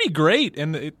pretty great,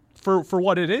 and for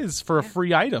what it is, for a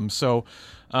free item. So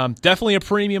definitely a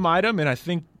premium item, and I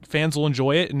think fans will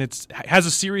enjoy it, and it has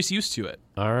a serious use to it.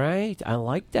 All right. I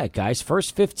like that, guys.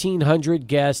 First 1,500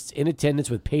 guests in attendance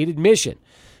with paid admission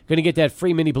going to get that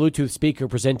free mini Bluetooth speaker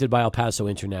presented by El Paso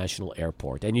International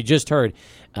Airport. And you just heard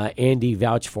Andy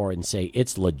vouch for it and say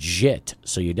it's legit.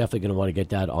 So you're definitely going to want to get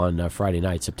that on Friday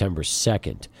night, September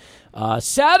 2nd.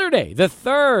 Saturday, the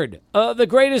 3rd, the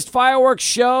greatest fireworks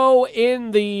show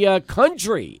in the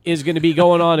country is going to be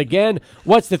going on again.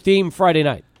 What's the theme Friday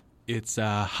night? It's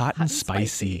hot and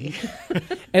spicy.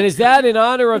 And is that in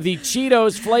honor of the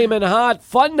Cheetos Flamin' Hot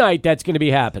Fun Night that's going to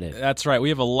be happening? That's right. We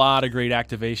have a lot of great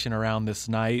activation around this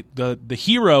night. The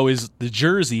hero is the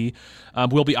jersey.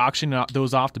 We'll be auctioning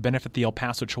those off to benefit the El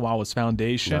Paso Chihuahuas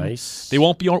Foundation. Nice. They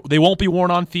won't be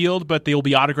worn on field, but they will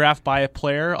be autographed by a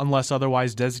player unless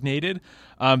otherwise designated.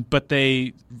 But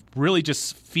they really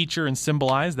just feature and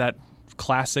symbolize that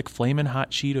classic Flamin'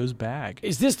 Hot Cheetos bag.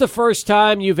 Is this the first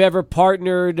time you've ever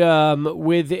partnered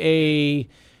with a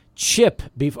chip?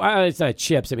 It's not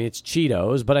chips. I mean, it's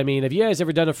Cheetos. But, I mean, have you guys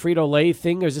ever done a Frito-Lay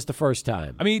thing, or is this the first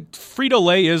time? I mean,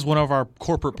 Frito-Lay is one of our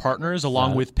corporate partners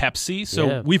along with Pepsi.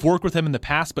 So we've worked with them in the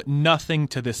past, but nothing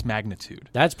to this magnitude.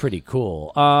 That's pretty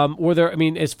cool. Were there? I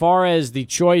mean, as far as the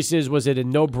choices, was it a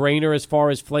no-brainer as far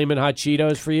as Flamin' Hot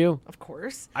Cheetos for you? Of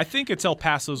course. I think it's El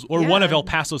Paso's, or one of El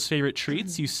Paso's favorite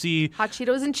treats. You see Hot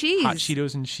Cheetos and cheese. Hot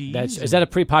Cheetos and cheese. Is that a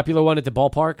pretty popular one at the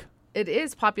ballpark? It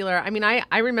is popular. I mean,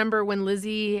 I remember when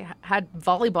Lizzie had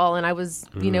volleyball and I was,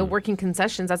 working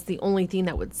concessions. That's the only thing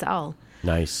that would sell.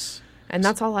 Nice. And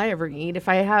that's all I ever eat. If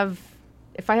I have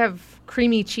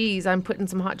creamy cheese, I'm putting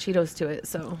some hot Cheetos to it.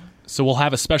 So we'll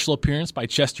have a special appearance by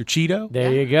Chester Cheeto.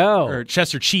 There you go. Or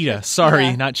Chester Cheetah.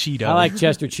 Sorry, not Cheeto. I like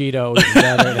Chester Cheeto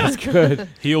better. That's good.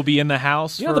 He'll be in the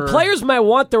house. The players might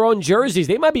want their own jerseys.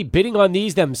 They might be bidding on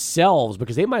these themselves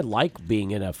because they might like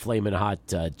being in a Flamin' Hot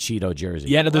Cheeto jersey.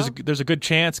 Yeah, no, there's a good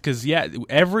chance because,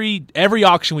 every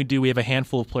auction we do, we have a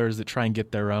handful of players that try and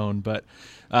get their own. But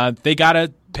they got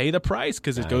to pay the price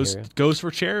because it goes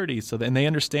for charity. And they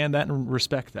understand that and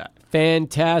respect that.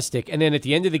 Fantastic. And then at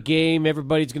the end of the game,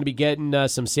 everybody's going to be getting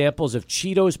some samples of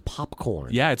Cheetos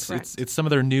popcorn. Yeah, it's some of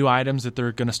their new items that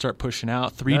they're going to start pushing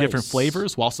out. 3 different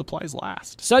flavors while supplies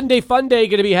last. Sunday Fun Day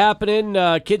going to be happening.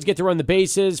 Kids get to run the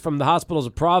bases from the Hospitals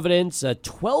of Providence.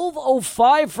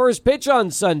 12:05 first pitch on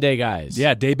Sunday, guys.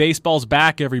 Yeah, day baseball's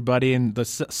back, everybody. And the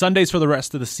Sundays for the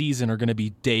rest of the season are going to be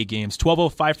day games.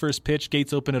 12:05 first pitch.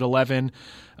 Gates open at 11.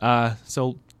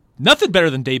 So nothing better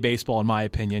than day baseball, in my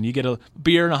opinion. You get a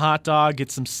beer and a hot dog,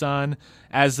 get some sun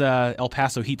as El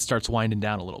Paso heat starts winding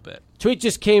down a little bit. Tweet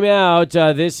just came out.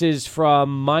 This is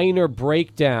from Minor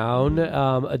Breakdown,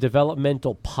 a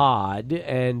developmental pod,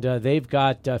 and they've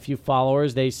got a few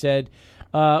followers. They said,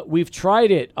 we've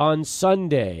tried it on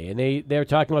Sunday, and they're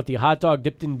talking about the hot dog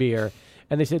dipped in beer,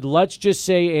 and they said, let's just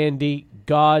say, Andy,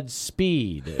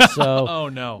 Godspeed. So oh,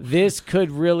 no. This could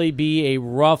really be a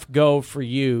rough go for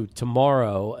you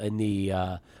tomorrow in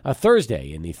the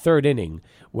Thursday in the 3rd inning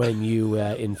when you,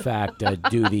 in fact,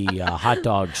 do the hot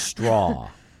dog straw.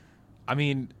 I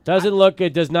mean,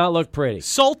 it does not look pretty.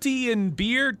 Salty and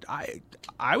beer,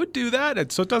 I would do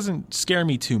that, so it doesn't scare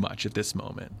me too much at this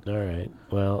moment. All right.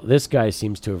 Well, this guy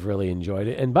seems to have really enjoyed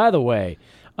it. And by the way,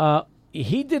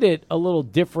 he did it a little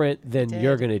different than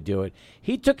you're going to do it.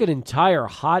 He took an entire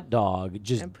hot dog,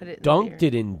 just dunked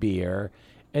it in beer,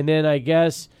 and then I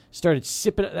guess started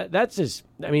sipping it. That's just,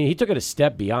 he took it a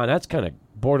step beyond. That's kind of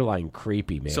borderline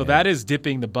creepy, man. So that is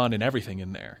dipping the bun and everything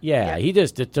in there. Yeah, he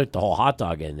just took the whole hot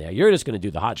dog in there. You're just going to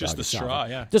do the hot dog. Just the straw,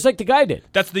 yeah. Just like the guy did.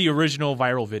 That's the original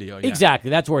viral video, yeah.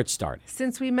 Exactly. That's where it started.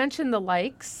 Since we mentioned the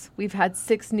likes, we've had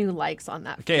 6 new likes on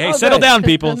that. Okay, hey, settle down,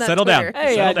 people. Settle down.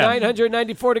 Hey,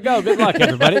 994 to go. Good luck,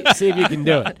 everybody. See if you can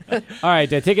do it. All right,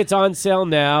 the tickets on sale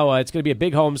now. It's going to be a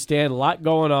big homestand, a lot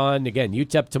going on. Again,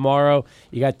 UTEP tomorrow.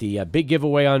 You got the big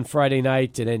giveaway on Friday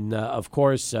night, and then, of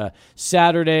course,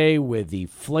 Saturday with the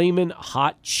Flamin'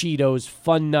 Hot Cheetos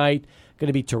Fun Night. Going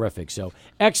to be terrific. So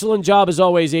excellent job as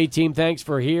always, A-Team. Thanks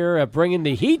for bringing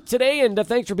the heat today, and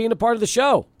thanks for being a part of the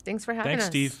show. Thanks for having us. Thanks,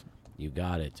 Steve. You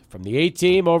got it. From the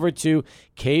A-Team over to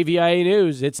KVIA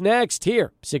News. It's next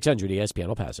here, 600 ESPN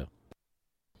El Paso.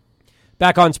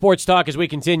 Back on Sports Talk as we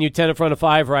continue 10 in front of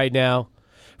 5 right now.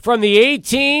 From the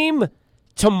A-Team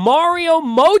to Mario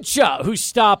Mocha, who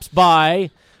stops by,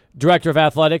 Director of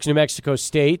Athletics, New Mexico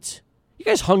State. You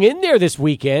guys hung in there this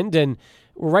weekend, and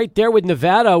we're right there with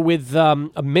Nevada with a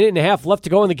minute and a half left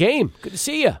to go in the game. Good to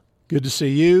see you. Good to see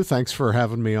you. Thanks for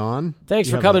having me on. Thanks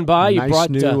for coming by. Nice you brought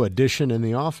new addition in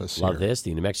the office. Love this,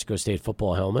 the New Mexico State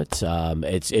football helmet.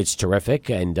 It's terrific,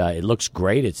 and it looks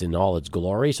great. It's in all its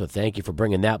glory, so thank you for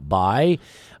bringing that by.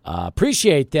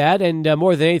 Appreciate that, and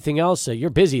more than anything else,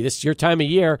 you're busy. This is your time of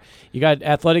year. You got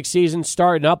athletic season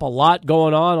starting up, a lot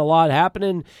going on, a lot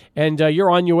happening, and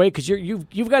you're on your way because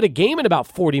you've got a game in about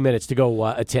 40 minutes to go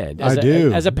attend. I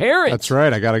do. As a parent. That's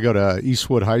right. I got to go to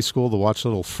Eastwood High School to watch a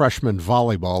little freshman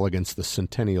volleyball against the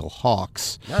Centennial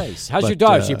Hawks. Nice. How's your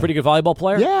daughter? Is she a pretty good volleyball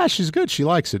player? Yeah, she's good. She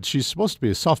likes it. She's supposed to be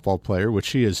a softball player, which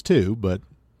she is too, but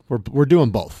we're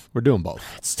doing both. We're doing both.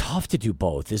 It's tough to do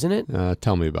both, isn't it?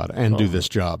 Tell me about it. And do this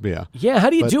job, yeah. Yeah, how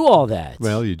do you do all that?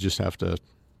 Well, you just have to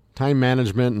time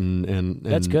management and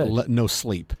That's good. No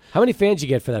sleep. How many fans you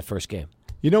get for that first game?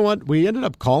 You know what? We ended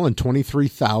up calling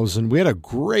 23,000. We had a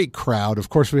great crowd. Of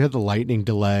course, we had the lightning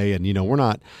delay, and, we're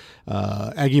not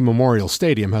Aggie Memorial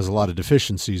Stadium has a lot of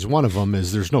deficiencies. One of them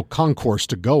is there's no concourse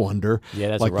to go under,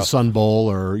 like the Sun Bowl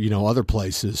or, other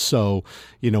places. So,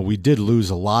 we did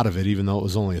lose a lot of it, even though it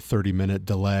was only a 30-minute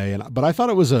delay. But I thought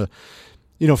it was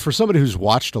for somebody who's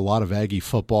watched a lot of Aggie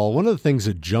football, one of the things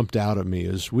that jumped out at me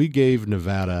is we gave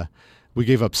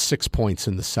up 6 points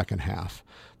in the second half.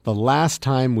 The last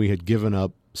time we had given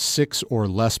up 6 or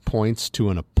less points to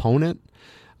an opponent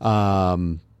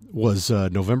was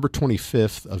November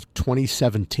 25th of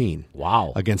 2017.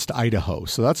 Wow. Against Idaho.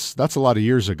 So that's a lot of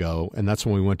years ago, and that's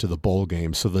when we went to the bowl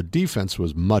game. So the defense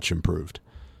was much improved.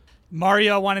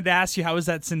 Mario, I wanted to ask you, how was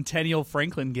that Centennial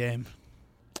Franklin game?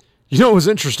 It was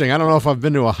interesting. I don't know if I've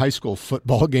been to a high school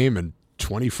football game in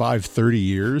 25, 30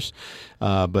 years,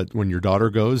 but when your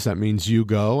daughter goes, that means you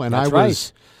go. And that's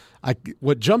right.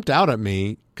 What jumped out at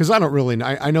me, because I don't really –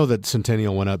 I know that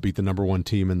Centennial went up, beat the number one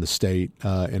team in the state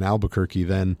in Albuquerque.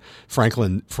 Then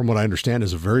Franklin, from what I understand,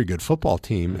 is a very good football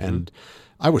team. Mm-hmm. And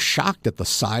I was shocked at the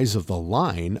size of the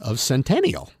line of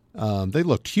Centennial. They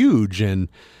looked huge, and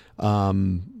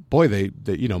boy, they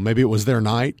maybe it was their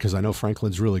night because I know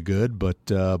Franklin's really good.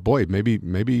 But, boy,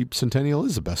 maybe Centennial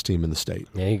is the best team in the state.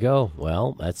 There you go.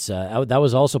 Well, that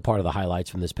was also part of the highlights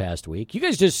from this past week. You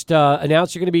guys just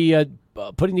announced you're going to be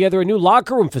putting together a new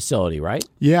locker room facility, right?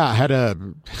 Yeah, I had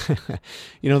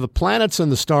the planets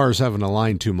and the stars haven't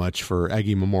aligned too much for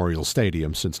Aggie Memorial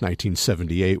Stadium since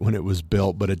 1978 when it was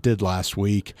built, but it did last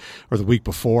week or the week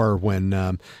before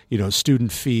when,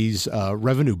 student fees,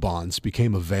 revenue bonds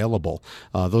became available.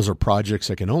 Those are projects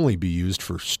that can only be used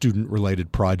for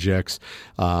student-related projects.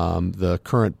 The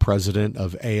current president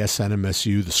of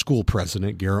ASNMSU, the school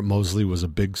president, Garrett Mosley, was a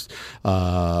big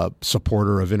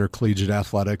supporter of intercollegiate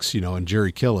athletics, and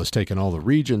Jerry Kill has taken all the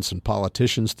regents and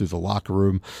politicians through the locker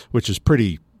room, which is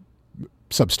pretty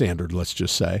substandard, let's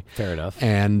just say. Fair enough.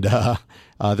 And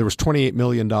there was $28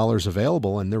 million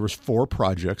available, and there was 4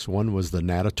 projects. One was the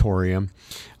natatorium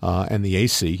and the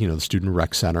AC, the Student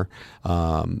Rec Center.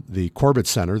 The Corbett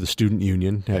Center, the Student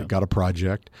Union, got a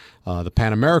project. The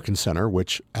Pan American Center,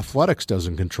 which athletics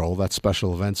doesn't control, that's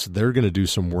special events. They're going to do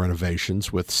some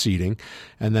renovations with seating.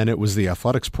 And then it was the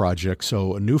athletics project,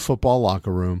 so a new football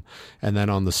locker room. And then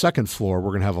on the second floor,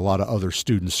 we're going to have a lot of other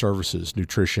student services,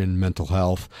 nutrition, mental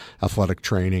health, athletic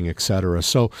training, et cetera.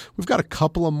 So we've got a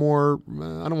couple of more,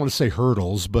 I don't want to say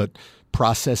hurdles, but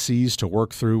processes to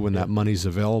work through when that money's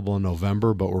available in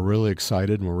November, but we're really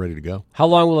excited and we're ready to go. How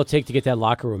long will it take to get that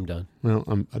locker room done? Well,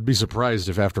 I'd be surprised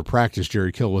if after practice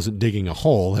Jerry Kill wasn't digging a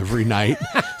hole every night.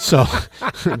 So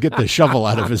get the shovel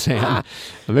out of his hand.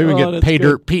 Maybe we get Pay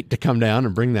Dirt Pete to come down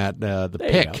and bring that the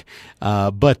pick.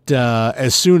 But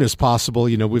as soon as possible,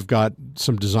 we've got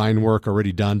some design work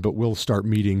already done, but we'll start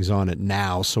meetings on it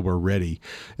now so we're ready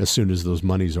as soon as those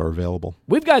monies are available.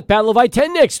 We've got Battle of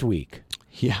I-10 next week.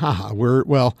 Yeah,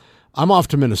 I'm off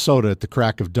to Minnesota at the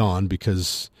crack of dawn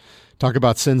because talk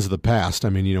about sins of the past. I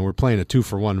mean, we're playing a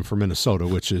 2-for-1 for Minnesota,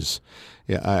 which is,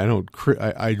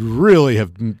 I really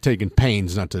have taken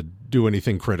pains not to do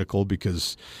anything critical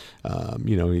because,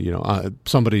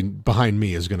 somebody behind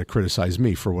me is going to criticize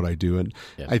me for what I do. And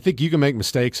I think you can make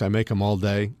mistakes. I make them all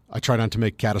day. I try not to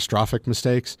make catastrophic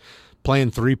mistakes.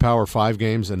 Playing 3 Power 5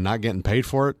 games and not getting paid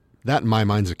for it, that in my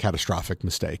mind is a catastrophic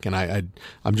mistake, and I'm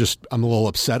a little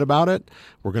upset about it.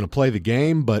 We're going to play the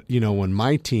game, but when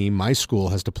my team, my school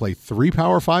has to play 3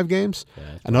 Power 5 games,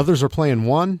 and others are playing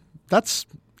 1, that's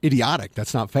idiotic.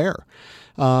 That's not fair.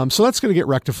 So that's going to get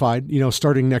rectified.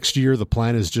 Starting next year, the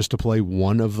plan is just to play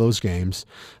 1 of those games.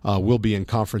 We'll be in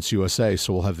Conference USA,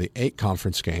 so we'll have the 8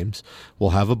 conference games. We'll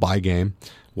have a bye game.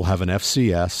 We'll have an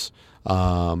FCS.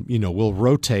 We'll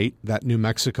rotate that New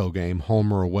Mexico game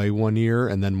home or away one year,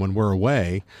 and then when we're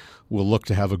away, we'll look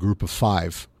to have a group of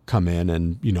 5 come in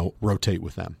and, rotate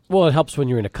with them. Well, it helps when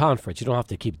you're in a conference. You don't have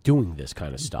to keep doing this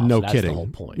kind of stuff. No That's kidding. The whole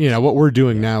point. What we're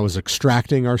doing now is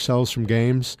extracting ourselves from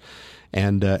games.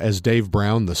 And as Dave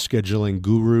Brown, the scheduling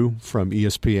guru from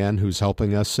ESPN, who's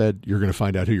helping us, said, you're going to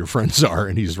find out who your friends are,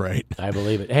 and he's right. I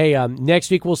believe it. Hey,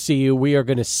 next week we'll see you. We are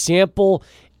going to sample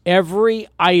every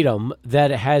item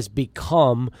that has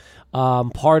become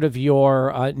part of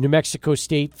your New Mexico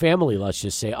State family, let's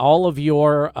just say. All of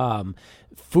your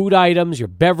food items, your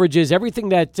beverages, everything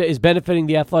that is benefiting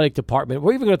the athletic department.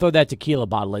 We're even going to throw that tequila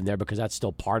bottle in there because that's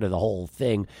still part of the whole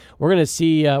thing. We're going to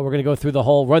see, we're going to go through the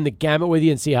whole, run the gamut with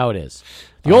you and see how it is.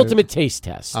 The ultimate taste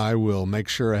test. I will make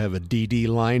sure I have a DD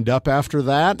lined up after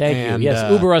that. Thank you.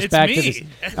 Yes, Uber us back to the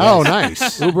Oh,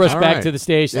 nice. Uber us back to the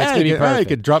station. That's going to be perfect.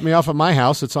 You could drop me off at my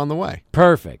house. It's on the way.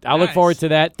 Perfect. I look forward to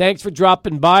that. Thanks for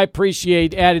dropping by.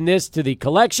 Appreciate adding this to the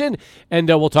collection, and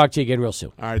we'll talk to you again real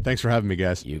soon. All right. Thanks for having me,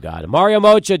 guys. You got it. Mario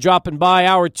Mocha dropping by.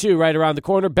 Hour 2 right around the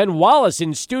corner. Ben Wallace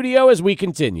in studio as we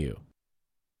continue.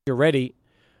 You're ready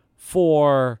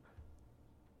for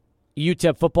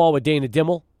UTEP football with Dana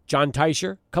Dimmel. John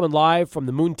Teicher coming live from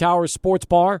the Moon Tower Sports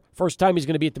Bar. First time he's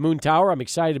going to be at the Moon Tower. I'm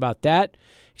excited about that.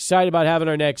 Excited about having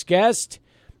our next guest,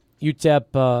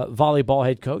 UTEP volleyball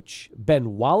head coach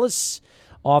Ben Wallace,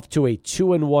 off to a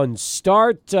 2-1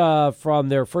 start from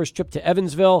their first trip to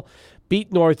Evansville.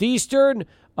 Beat Northeastern,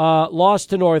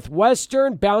 lost to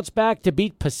Northwestern, bounced back to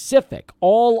beat Pacific,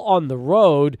 all on the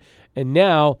road. And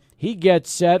now he gets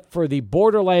set for the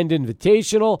Borderland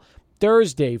Invitational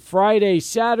Thursday, Friday,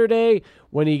 Saturday,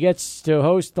 when he gets to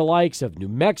host the likes of New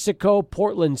Mexico,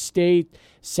 Portland State,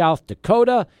 South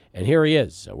Dakota. And here he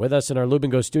is with us in our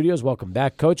Lubingo studios. Welcome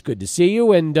back, Coach. Good to see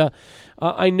you. And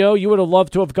I know you would have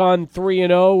loved to have gone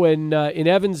 3-0 in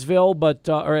Evansville,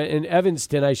 or in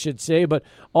Evanston, I should say. But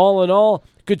all in all,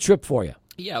 good trip for you.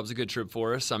 Yeah, it was a good trip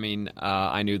for us. I mean,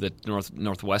 I knew that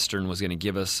Northwestern was going to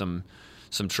give us some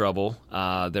trouble.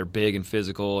 They're big and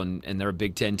physical, and they're a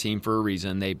Big Ten team for a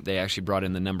reason. They actually brought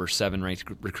in the number 7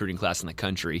 ranked recruiting class in the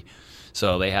country.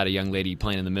 So they had a young lady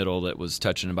playing in the middle that was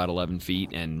touching about 11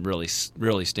 feet and really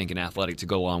stinking athletic to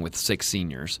go along with 6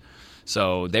 seniors.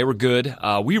 So they were good.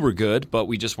 We were good, but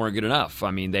we just weren't good enough.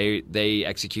 I mean, they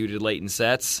executed late in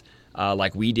sets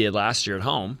like we did last year at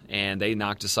home, and they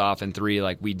knocked us off in 3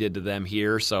 like we did to them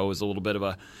here. So it was a little bit of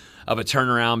a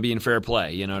turnaround being fair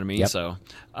play, you know what I mean? Yep. So,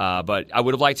 but I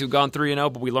would have liked to have gone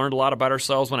 3-0, but we learned a lot about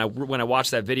ourselves. When I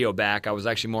watched that video back, I was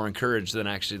actually more encouraged than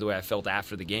actually the way I felt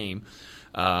after the game,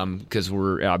 because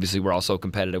we're all so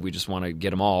competitive. We just want to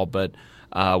get them all, but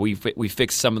we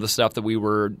fixed some of the stuff that we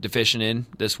were deficient in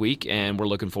this week, and we're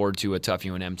looking forward to a tough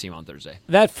UNM team on Thursday.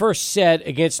 That first set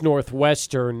against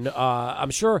Northwestern,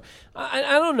 I'm sure, I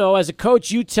don't know, as a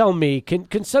coach, you tell me,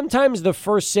 can sometimes the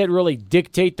first set really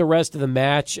dictate the rest of the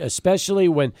match, especially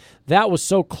when that was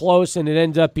so close and it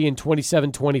ended up being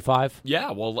 27-25?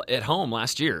 Yeah, well, at home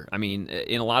last year, I mean,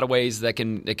 in a lot of ways it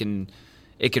can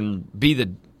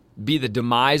be the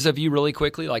demise of you really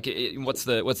quickly. Like, what's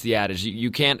the adage?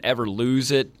 You can't ever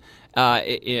lose it.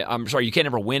 I'm sorry, you can't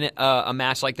ever win a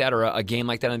match like that or a game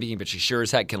like that in the beginning, but you sure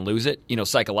as heck can lose it,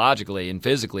 psychologically and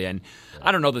physically. And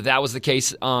I don't know that was the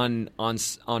case on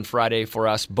Friday for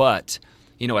us, but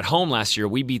at home last year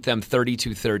we beat them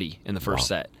 32-30 in the first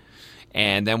set,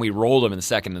 and then we rolled them in the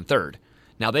second and third.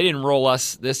 Now they didn't roll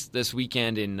us this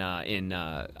weekend in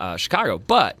Chicago,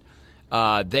 but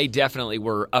they definitely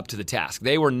were up to the task.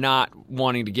 They were not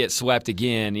wanting to get swept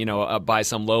again, by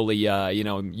some lowly,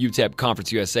 UTEP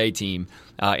Conference USA team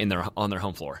on their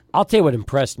home floor. I'll tell you what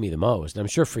impressed me the most, and I'm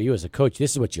sure for you as a coach,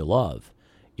 this is what you love.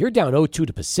 You're down 0-2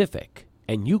 to Pacific,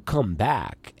 and you come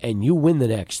back, and you win the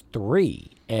next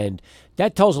 3. And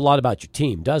that tells a lot about your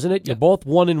team, doesn't it? You're both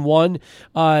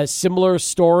 1-1, similar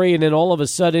story, and then all of a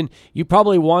sudden you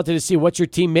probably wanted to see what your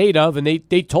team made of, and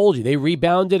they told you. They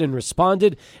rebounded and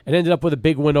responded and ended up with a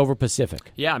big win over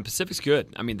Pacific. Yeah, and Pacific's good.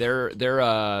 I mean, they played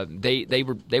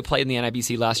in the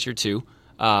NIBC last year too.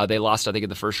 They lost, I think, in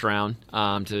the first round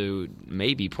to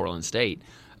maybe Portland State,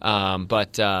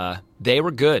 but they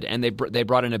were good, and they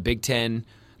brought in a Big Ten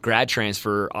grad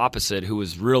transfer opposite who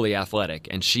was really athletic,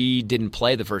 and she didn't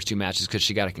play the first 2 matches because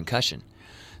she got a concussion.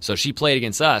 So she played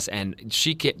against us, and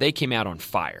they came out on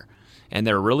fire, and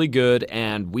they're really good.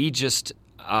 And we just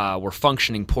were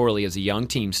functioning poorly as a young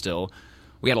team still.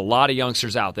 We had a lot of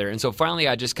youngsters out there, and so finally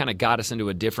I just kind of got us into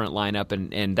a different lineup,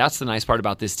 and that's the nice part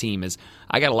about this team is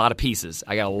I got a lot of pieces.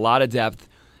 I got a lot of depth.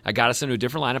 I got us into a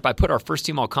different lineup. I put our first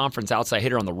team all-conference outside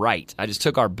hitter on the right. I just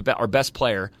took our best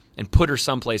player and put her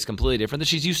someplace completely different that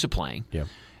she's used to playing. Yeah.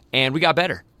 And we got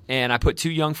better. And I put 2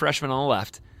 young freshmen on the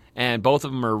left, and both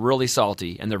of them are really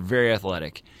salty, and they're very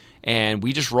athletic. and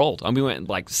we just rolled. I mean, we went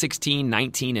like 16,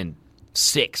 19, and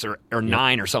 6 or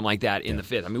 9 or something like that in the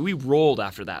fifth. I mean, we rolled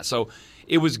after that. So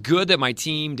it was good that my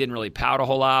team didn't really pout a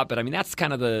whole lot, but I mean, that's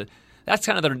kind of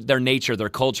their nature, their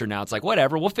culture now. It's like,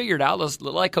 whatever, we'll figure it out. Let's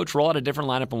let coach roll out a different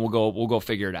lineup, and we'll go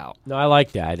figure it out. No, I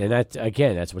like that, and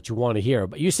that's what you want to hear.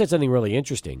 But you said something really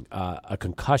interesting, a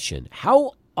concussion.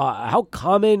 How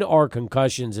common are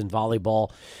concussions in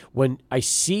volleyball? When I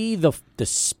see the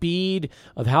speed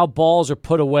of how balls are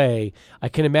put away, I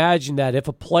can imagine that if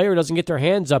a player doesn't get their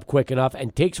hands up quick enough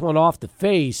and takes one off the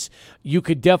face, you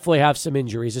could definitely have some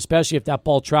injuries, especially if that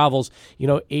ball travels,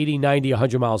 80, 90,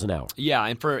 100 miles an hour. Yeah,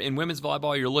 and in women's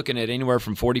volleyball, you're looking at anywhere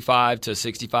from 45 to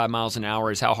 65 miles an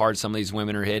hour is how hard some of these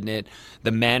women are hitting it.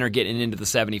 The men are getting into the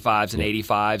 75s and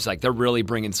 85s. Like, they're really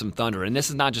bringing some thunder. And this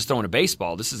is not just throwing a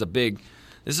baseball. This is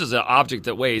an object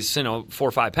that weighs 4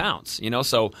 or 5 pounds.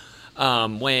 So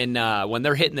when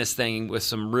they're hitting this thing with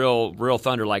some real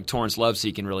thunder, like Torrance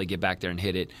Lovesey can really get back there and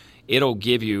hit it, it'll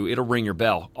ring your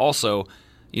bell. Also,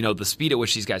 the speed at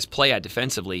which these guys play at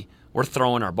defensively, we're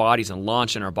throwing our bodies and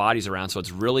launching our bodies around. So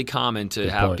it's really common to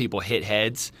have people hit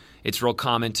heads. It's real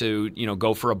common to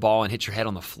go for a ball and hit your head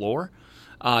on the floor.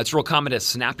 It's real common to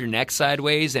snap your neck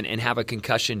sideways and have a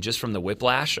concussion just from the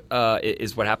whiplash.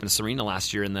 Is what happened to Serena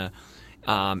last year in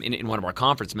one of our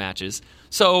conference matches.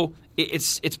 So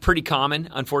it's pretty common,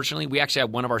 unfortunately. We actually have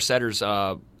one of our setters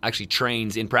actually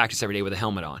trains in practice every day with a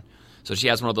helmet on. So she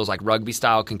has one of those like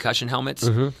rugby-style concussion helmets.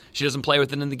 Mm-hmm. She doesn't play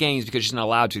with it in the games because she's not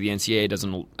allowed to. The NCAA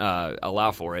doesn't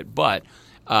allow for it. But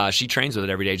she trains with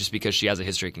it every day just because she has a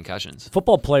history of concussions.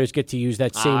 Football players get to use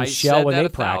that same shell when they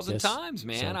practice. I said that 1,000 times,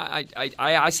 man. So.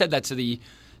 I said that to the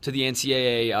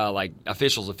NCAA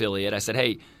officials affiliate. I said,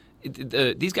 hey,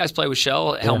 these guys play with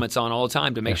shell helmets on all the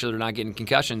time to make sure they're not getting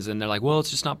concussions, and they're like, well, it's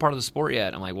just not part of the sport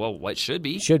yet. I'm like, well, what should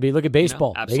be? Should be. Look at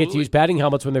baseball. They get to use batting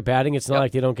helmets when they're batting. It's not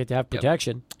like they don't get to have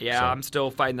protection. Yeah, I'm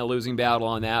still fighting the losing battle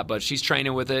on that, but she's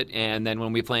training with it, and then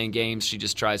when we play in games, she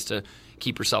just tries to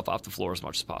keep herself off the floor as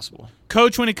much as possible.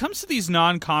 Coach, when it comes to these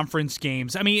non-conference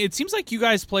games, I mean, it seems like you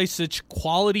guys play such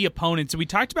quality opponents. We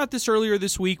talked about this earlier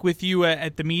this week with you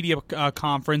at the media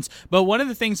conference, but one of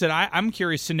the things that I'm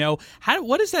curious to know,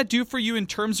 what does that do for you in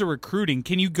terms of recruiting?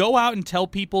 Can you go out and tell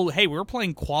people, hey, we're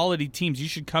playing quality teams, you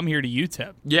should come here to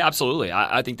UTEP? Yeah, absolutely.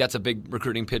 I think that's a big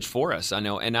recruiting pitch for us. I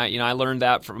know, and I learned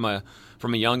that from a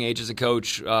young age as a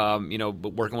coach,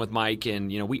 working with Mike,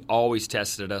 and we always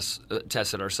tested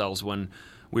ourselves when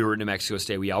we were at New Mexico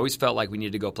State. We always felt like we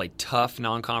needed to go play tough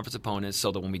non-conference opponents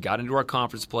so that when we got into our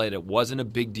conference play, it wasn't a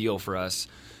big deal for us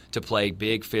to play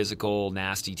big, physical,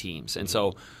 nasty teams. And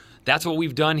so that's what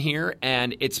we've done here,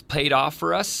 and it's paid off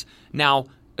for us. Now,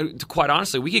 quite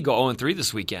honestly, we could go 0-3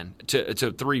 this weekend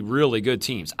to 3 really good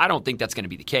teams. I don't think that's going to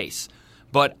be the case.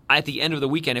 But at the end of the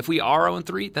weekend, if we are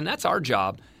 0-3, then that's our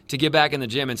job to get back in the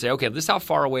gym and say, okay, this is how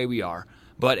far away we are.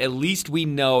 But at least we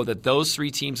know that those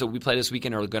 3 teams that we play this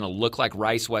weekend are going to look like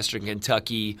Rice, Western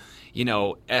Kentucky,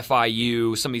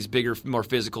 FIU, some of these bigger, more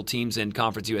physical teams in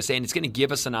Conference USA. And it's going to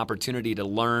give us an opportunity to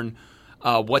learn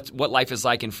what life is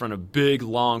like in front of big,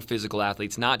 long, physical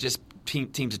athletes, not just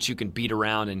teams that you can beat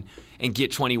around and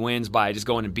get 20 wins by just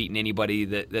going and beating anybody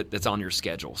that's on your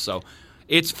schedule. So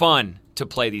it's fun to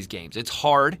play these games. It's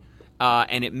hard,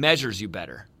 and it measures you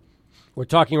better. We're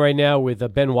talking right now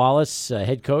with Ben Wallace,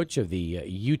 head coach of the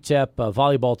UTEP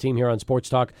volleyball team here on Sports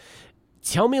Talk.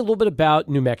 Tell me a little bit about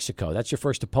New Mexico. That's your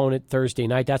first opponent Thursday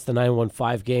night. That's the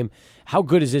 9-1-5 game. How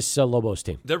good is this Lobos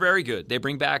team? They're very good. They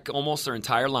bring back almost their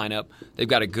entire lineup. They've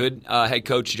got a good head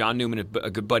coach, John Newman,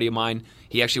 a good buddy of mine.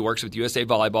 He actually works with USA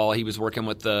Volleyball. He was working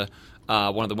with one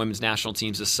of the women's national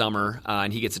teams this summer,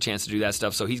 and he gets a chance to do that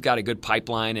stuff. So he's got a good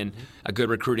pipeline and a good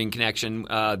recruiting connection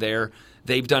there.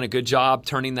 They've done a good job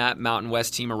turning that Mountain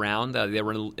West team around. They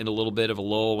were in a little bit of a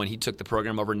lull when he took the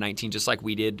program over in 19, just like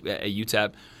we did at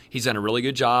UTEP. He's done a really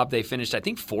good job. They finished, I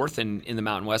think, 4th in the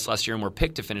Mountain West last year and were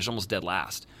picked to finish almost dead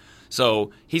last.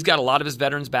 So he's got a lot of his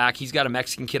veterans back. He's got a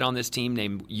Mexican kid on this team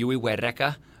named Yui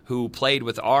Huerreca, who played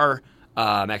with our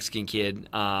Mexican kid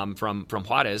from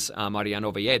Juarez,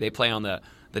 Mariano Valle. They play on the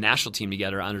national team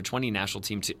together, under 20 national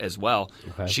team as well.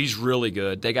 Okay. She's really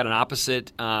good. They got an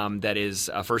opposite that is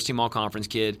a first-team all-conference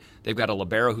kid. They've got a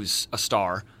libero who's a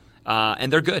star.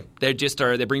 And they're good. They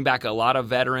bring back a lot of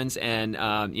veterans, and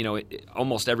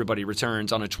almost everybody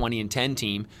returns on a 20-10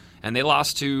 team. And they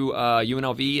lost to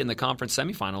UNLV in the conference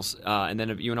semifinals, and then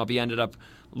UNLV ended up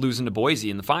losing to Boise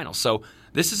in the finals. So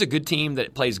this is a good team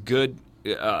that plays good,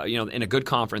 in a good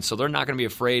conference. So they're not going to be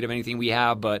afraid of anything we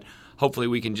have, but hopefully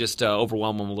we can just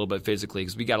overwhelm them a little bit physically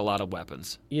because we got a lot of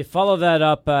weapons. You follow that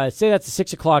up. Say that's a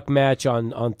 6 o'clock match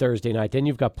on Thursday night. Then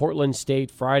you've got Portland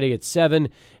State Friday at 7,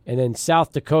 and then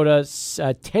South Dakota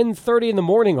 10:30 in the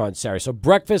morning on Saturday. So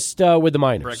breakfast with the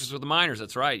Miners. Breakfast with the Miners.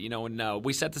 That's right. And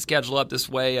we set the schedule up this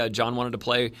way. John wanted to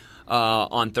play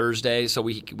on Thursday, so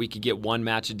we could get one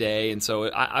match a day, and so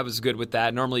I was good with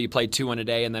that. Normally you play 2 on a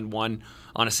day and then 1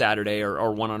 on a Saturday,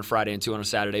 or 1 on a Friday and 2 on a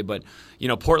Saturday. But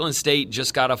Portland State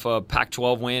just got off a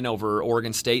Pac-12 win over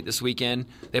Oregon State this weekend.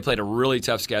 They played a really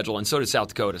tough schedule, and so did South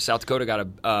Dakota. South Dakota got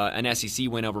an SEC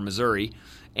win over Missouri,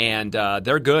 and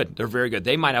they're good. They're very good.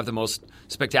 They might have the most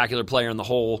spectacular player in the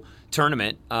whole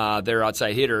tournament. Their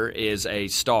outside hitter is a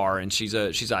star, and she's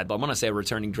I want to say a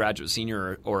returning graduate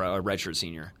senior or a redshirt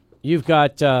senior. You've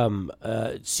got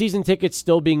season tickets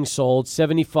still being sold,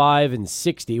 $75 and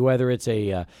 $60, whether it's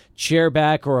a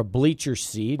chairback or a bleacher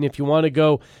seat. And if you want to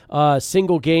go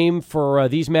single game for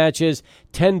these matches,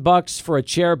 $10 for a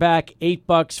chairback,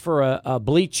 $8 for a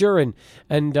bleacher. And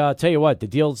tell you what, the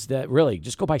deal's that really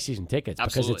just go buy season tickets.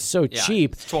 Absolutely. Because it's so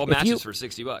cheap. It's 12 matches for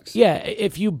 $60. Yeah,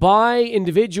 if you buy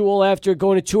individual after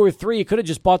going to 2 or 3, you could have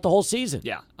just bought the whole season.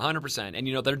 Yeah, 100%.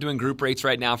 And they're doing group rates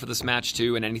right now for this match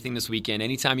too, and anything this weekend.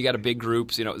 Anytime you got a big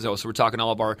group, so we're talking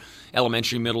all of our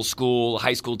elementary, middle school,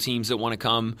 high school teams that want to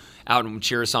come out and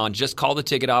cheer us on. Just call the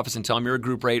ticket office and tell them you're a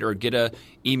group rate, or get a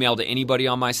email to anybody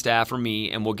on my staff or me,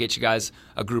 and we'll get you guys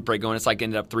a group rate going. It's like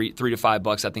ended up $3 to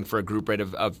 $5, I think, for a group rate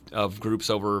of groups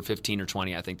over 15 or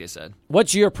 20. I think they said.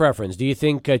 What's your preference? Do you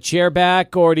think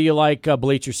chairback, or do you like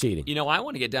bleacher seating? I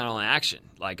want to get down on action.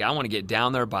 Like, I want to get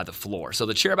down there by the floor. So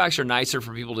the chairbacks are nicer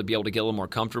for people to be able to get a little more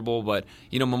comfortable. But,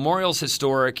 Memorial's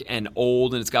historic and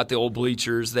old, and it's got the old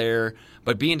bleachers there.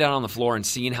 But being down on the floor and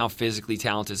seeing how physically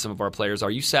talented some of our players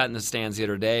are. You sat in the stands the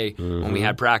other day when we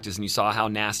had practice, and you saw how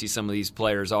nasty some of these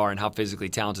players are and how physically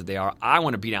talented they are. I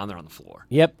want to be down there on the floor.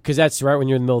 Yep, because that's right when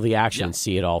you're in the middle of the action and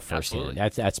see it all firsthand.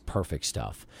 That's perfect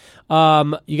stuff.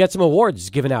 You got some awards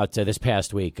given out this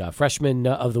past week. Freshman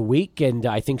of the Week, and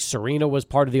I think Serena was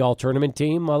part of the all-tournament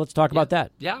team. Let's talk about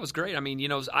that. Yeah, it was great. I mean,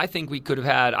 I think we could have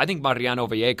had – I think Mariana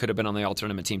Ovalle could have been on the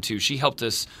all-tournament team too. She helped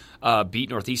us beat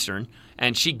Northeastern,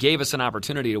 and she gave us an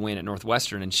opportunity to win at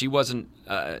Northwestern, and she wasn't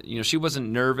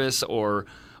nervous or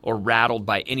rattled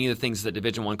by any of the things that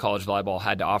Division I college volleyball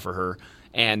had to offer her.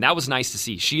 And that was nice to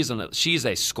see. She's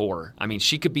a scorer. I mean,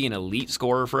 she could be an elite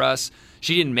scorer for us.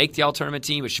 She didn't make the all-tournament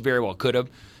team, but she very well could have.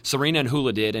 Serena and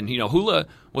Hula did. And, Hula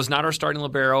was not our starting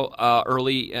libero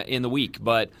early in the week,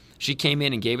 but she came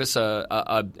in and gave us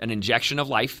an injection of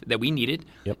life that we needed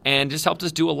and just helped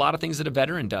us do a lot of things that a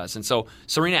veteran does. And so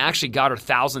Serena actually got her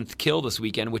 1,000th kill this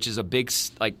weekend, which is a big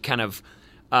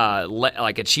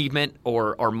achievement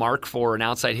or mark for an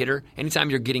outside hitter. Anytime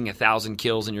you're getting 1,000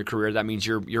 kills in your career, that means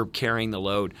you're carrying the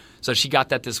load. So she got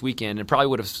that this weekend, and probably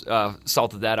would have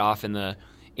salted that off in the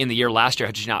year last year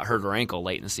had she not hurt her ankle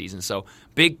late in the season. So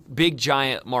big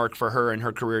giant mark for her in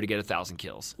her career to get 1,000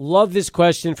 kills. Love this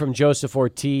question from Joseph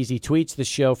Ortiz. He tweets the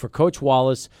show for Coach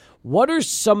Wallace. What are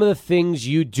some of the things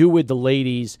you do with the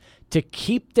ladies to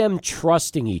keep them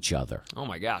trusting each other? Oh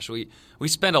my gosh, we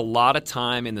spend a lot of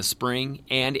time in the spring,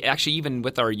 and actually even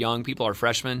with our young people, our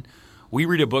freshmen, we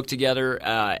read a book together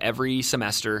every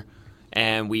semester,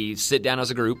 and we sit down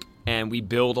as a group and we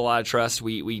build a lot of trust.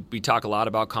 We talk a lot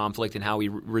about conflict and how we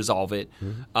resolve it.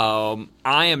 I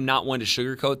am not one to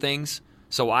sugarcoat things,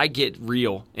 so I get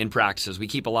real in practices. We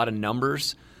keep a lot of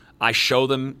numbers. I show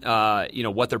them,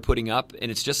 what they're putting up,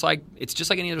 and it's just like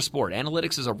any other sport.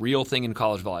 Analytics is a real thing in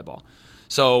college volleyball.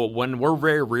 So when we're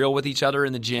very real with each other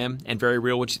in the gym and very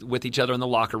real with each other in the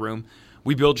locker room,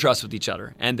 we build trust with each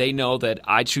other. And they know that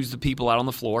I choose the people out on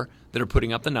the floor that are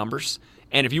putting up the numbers.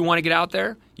 And if you want to get out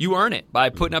there, you earn it by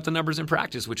putting up the numbers in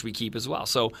practice, which we keep as well.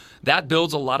 So that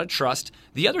builds a lot of trust.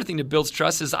 The other thing that builds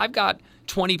trust is I've got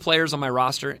 20 players on my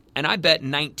roster, and I bet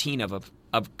 19 of them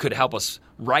could help us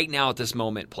right now at this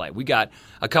moment play. We got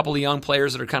a couple of young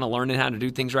players that are kind of learning how to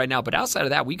do things right now, but outside of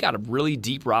that, we got a really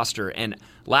deep roster. And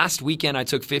last weekend, I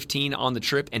took 15 on the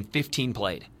trip, and 15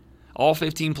 played. All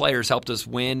 15 players helped us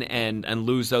win and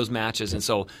lose those matches. And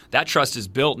so that trust is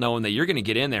built knowing that you're going to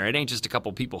get in there. It ain't just a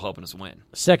couple people helping us win.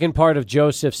 Second part of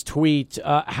Joseph's tweet,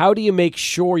 how do you make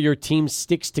sure your team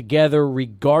sticks together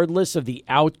regardless of the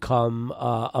outcome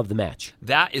of the match?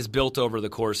 That is built over the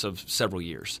course of several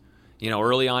years.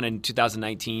 Early on in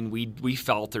 2019, we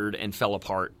faltered and fell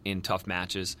apart in tough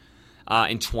matches.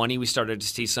 In 20, we started to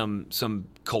see some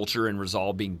culture and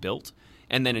resolve being built.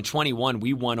 And then in 21,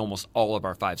 we won almost all of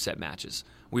our 5-set matches.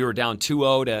 We were down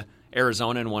 2-0 to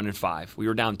Arizona and 1-5. We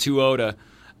were down 2-0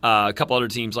 A couple other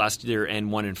teams last year and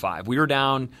 1-5. We were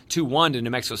down 2-1 to New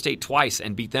Mexico State twice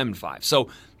and beat them in 5. So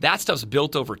that stuff's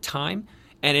built over time,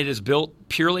 and it is built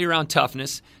purely around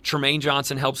toughness. Tremaine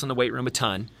Johnson helps in the weight room a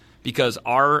ton because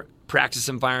our practice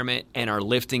environment and our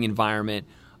lifting environment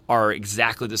are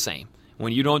exactly the same.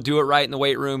 When you don't do it right in the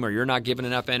weight room or you're not giving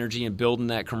enough energy and building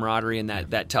that camaraderie and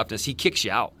that toughness, he kicks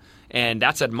you out. And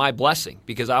that's my blessing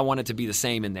because I want it to be the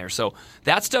same in there. So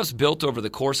that stuff's built over the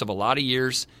course of a lot of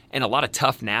years and a lot of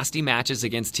tough, nasty matches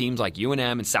against teams like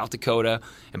UNM and South Dakota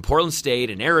and Portland State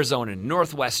and Arizona and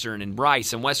Northwestern and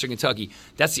Rice and Western Kentucky.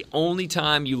 That's the only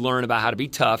time you learn about how to be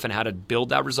tough and how to build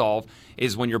that resolve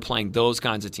is when you're playing those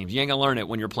kinds of teams. You ain't going to learn it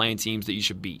when you're playing teams that you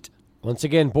should beat. Once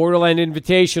again, Borderland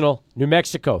Invitational, New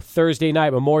Mexico, Thursday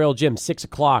night, Memorial Gym, 6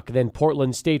 o'clock. Then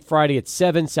Portland State Friday at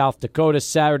 7, South Dakota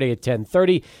Saturday at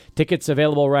 10:30. Tickets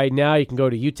available right now. You can go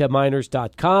to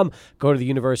utepminers.com, go to the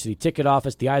University Ticket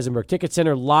Office, the Eisenberg Ticket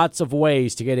Center. Lots of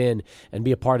ways to get in and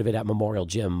be a part of it at Memorial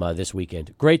Gym this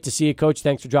weekend. Great to see you, Coach.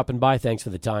 Thanks for dropping by. Thanks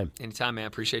for the time. Anytime, man.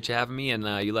 Appreciate you having me, and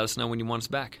you let us know when you want us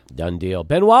back. Done deal.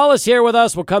 Ben Wallace here with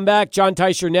us. We'll come back. John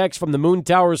Teicher next from the Moon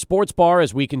Tower Sports Bar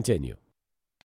as we continue.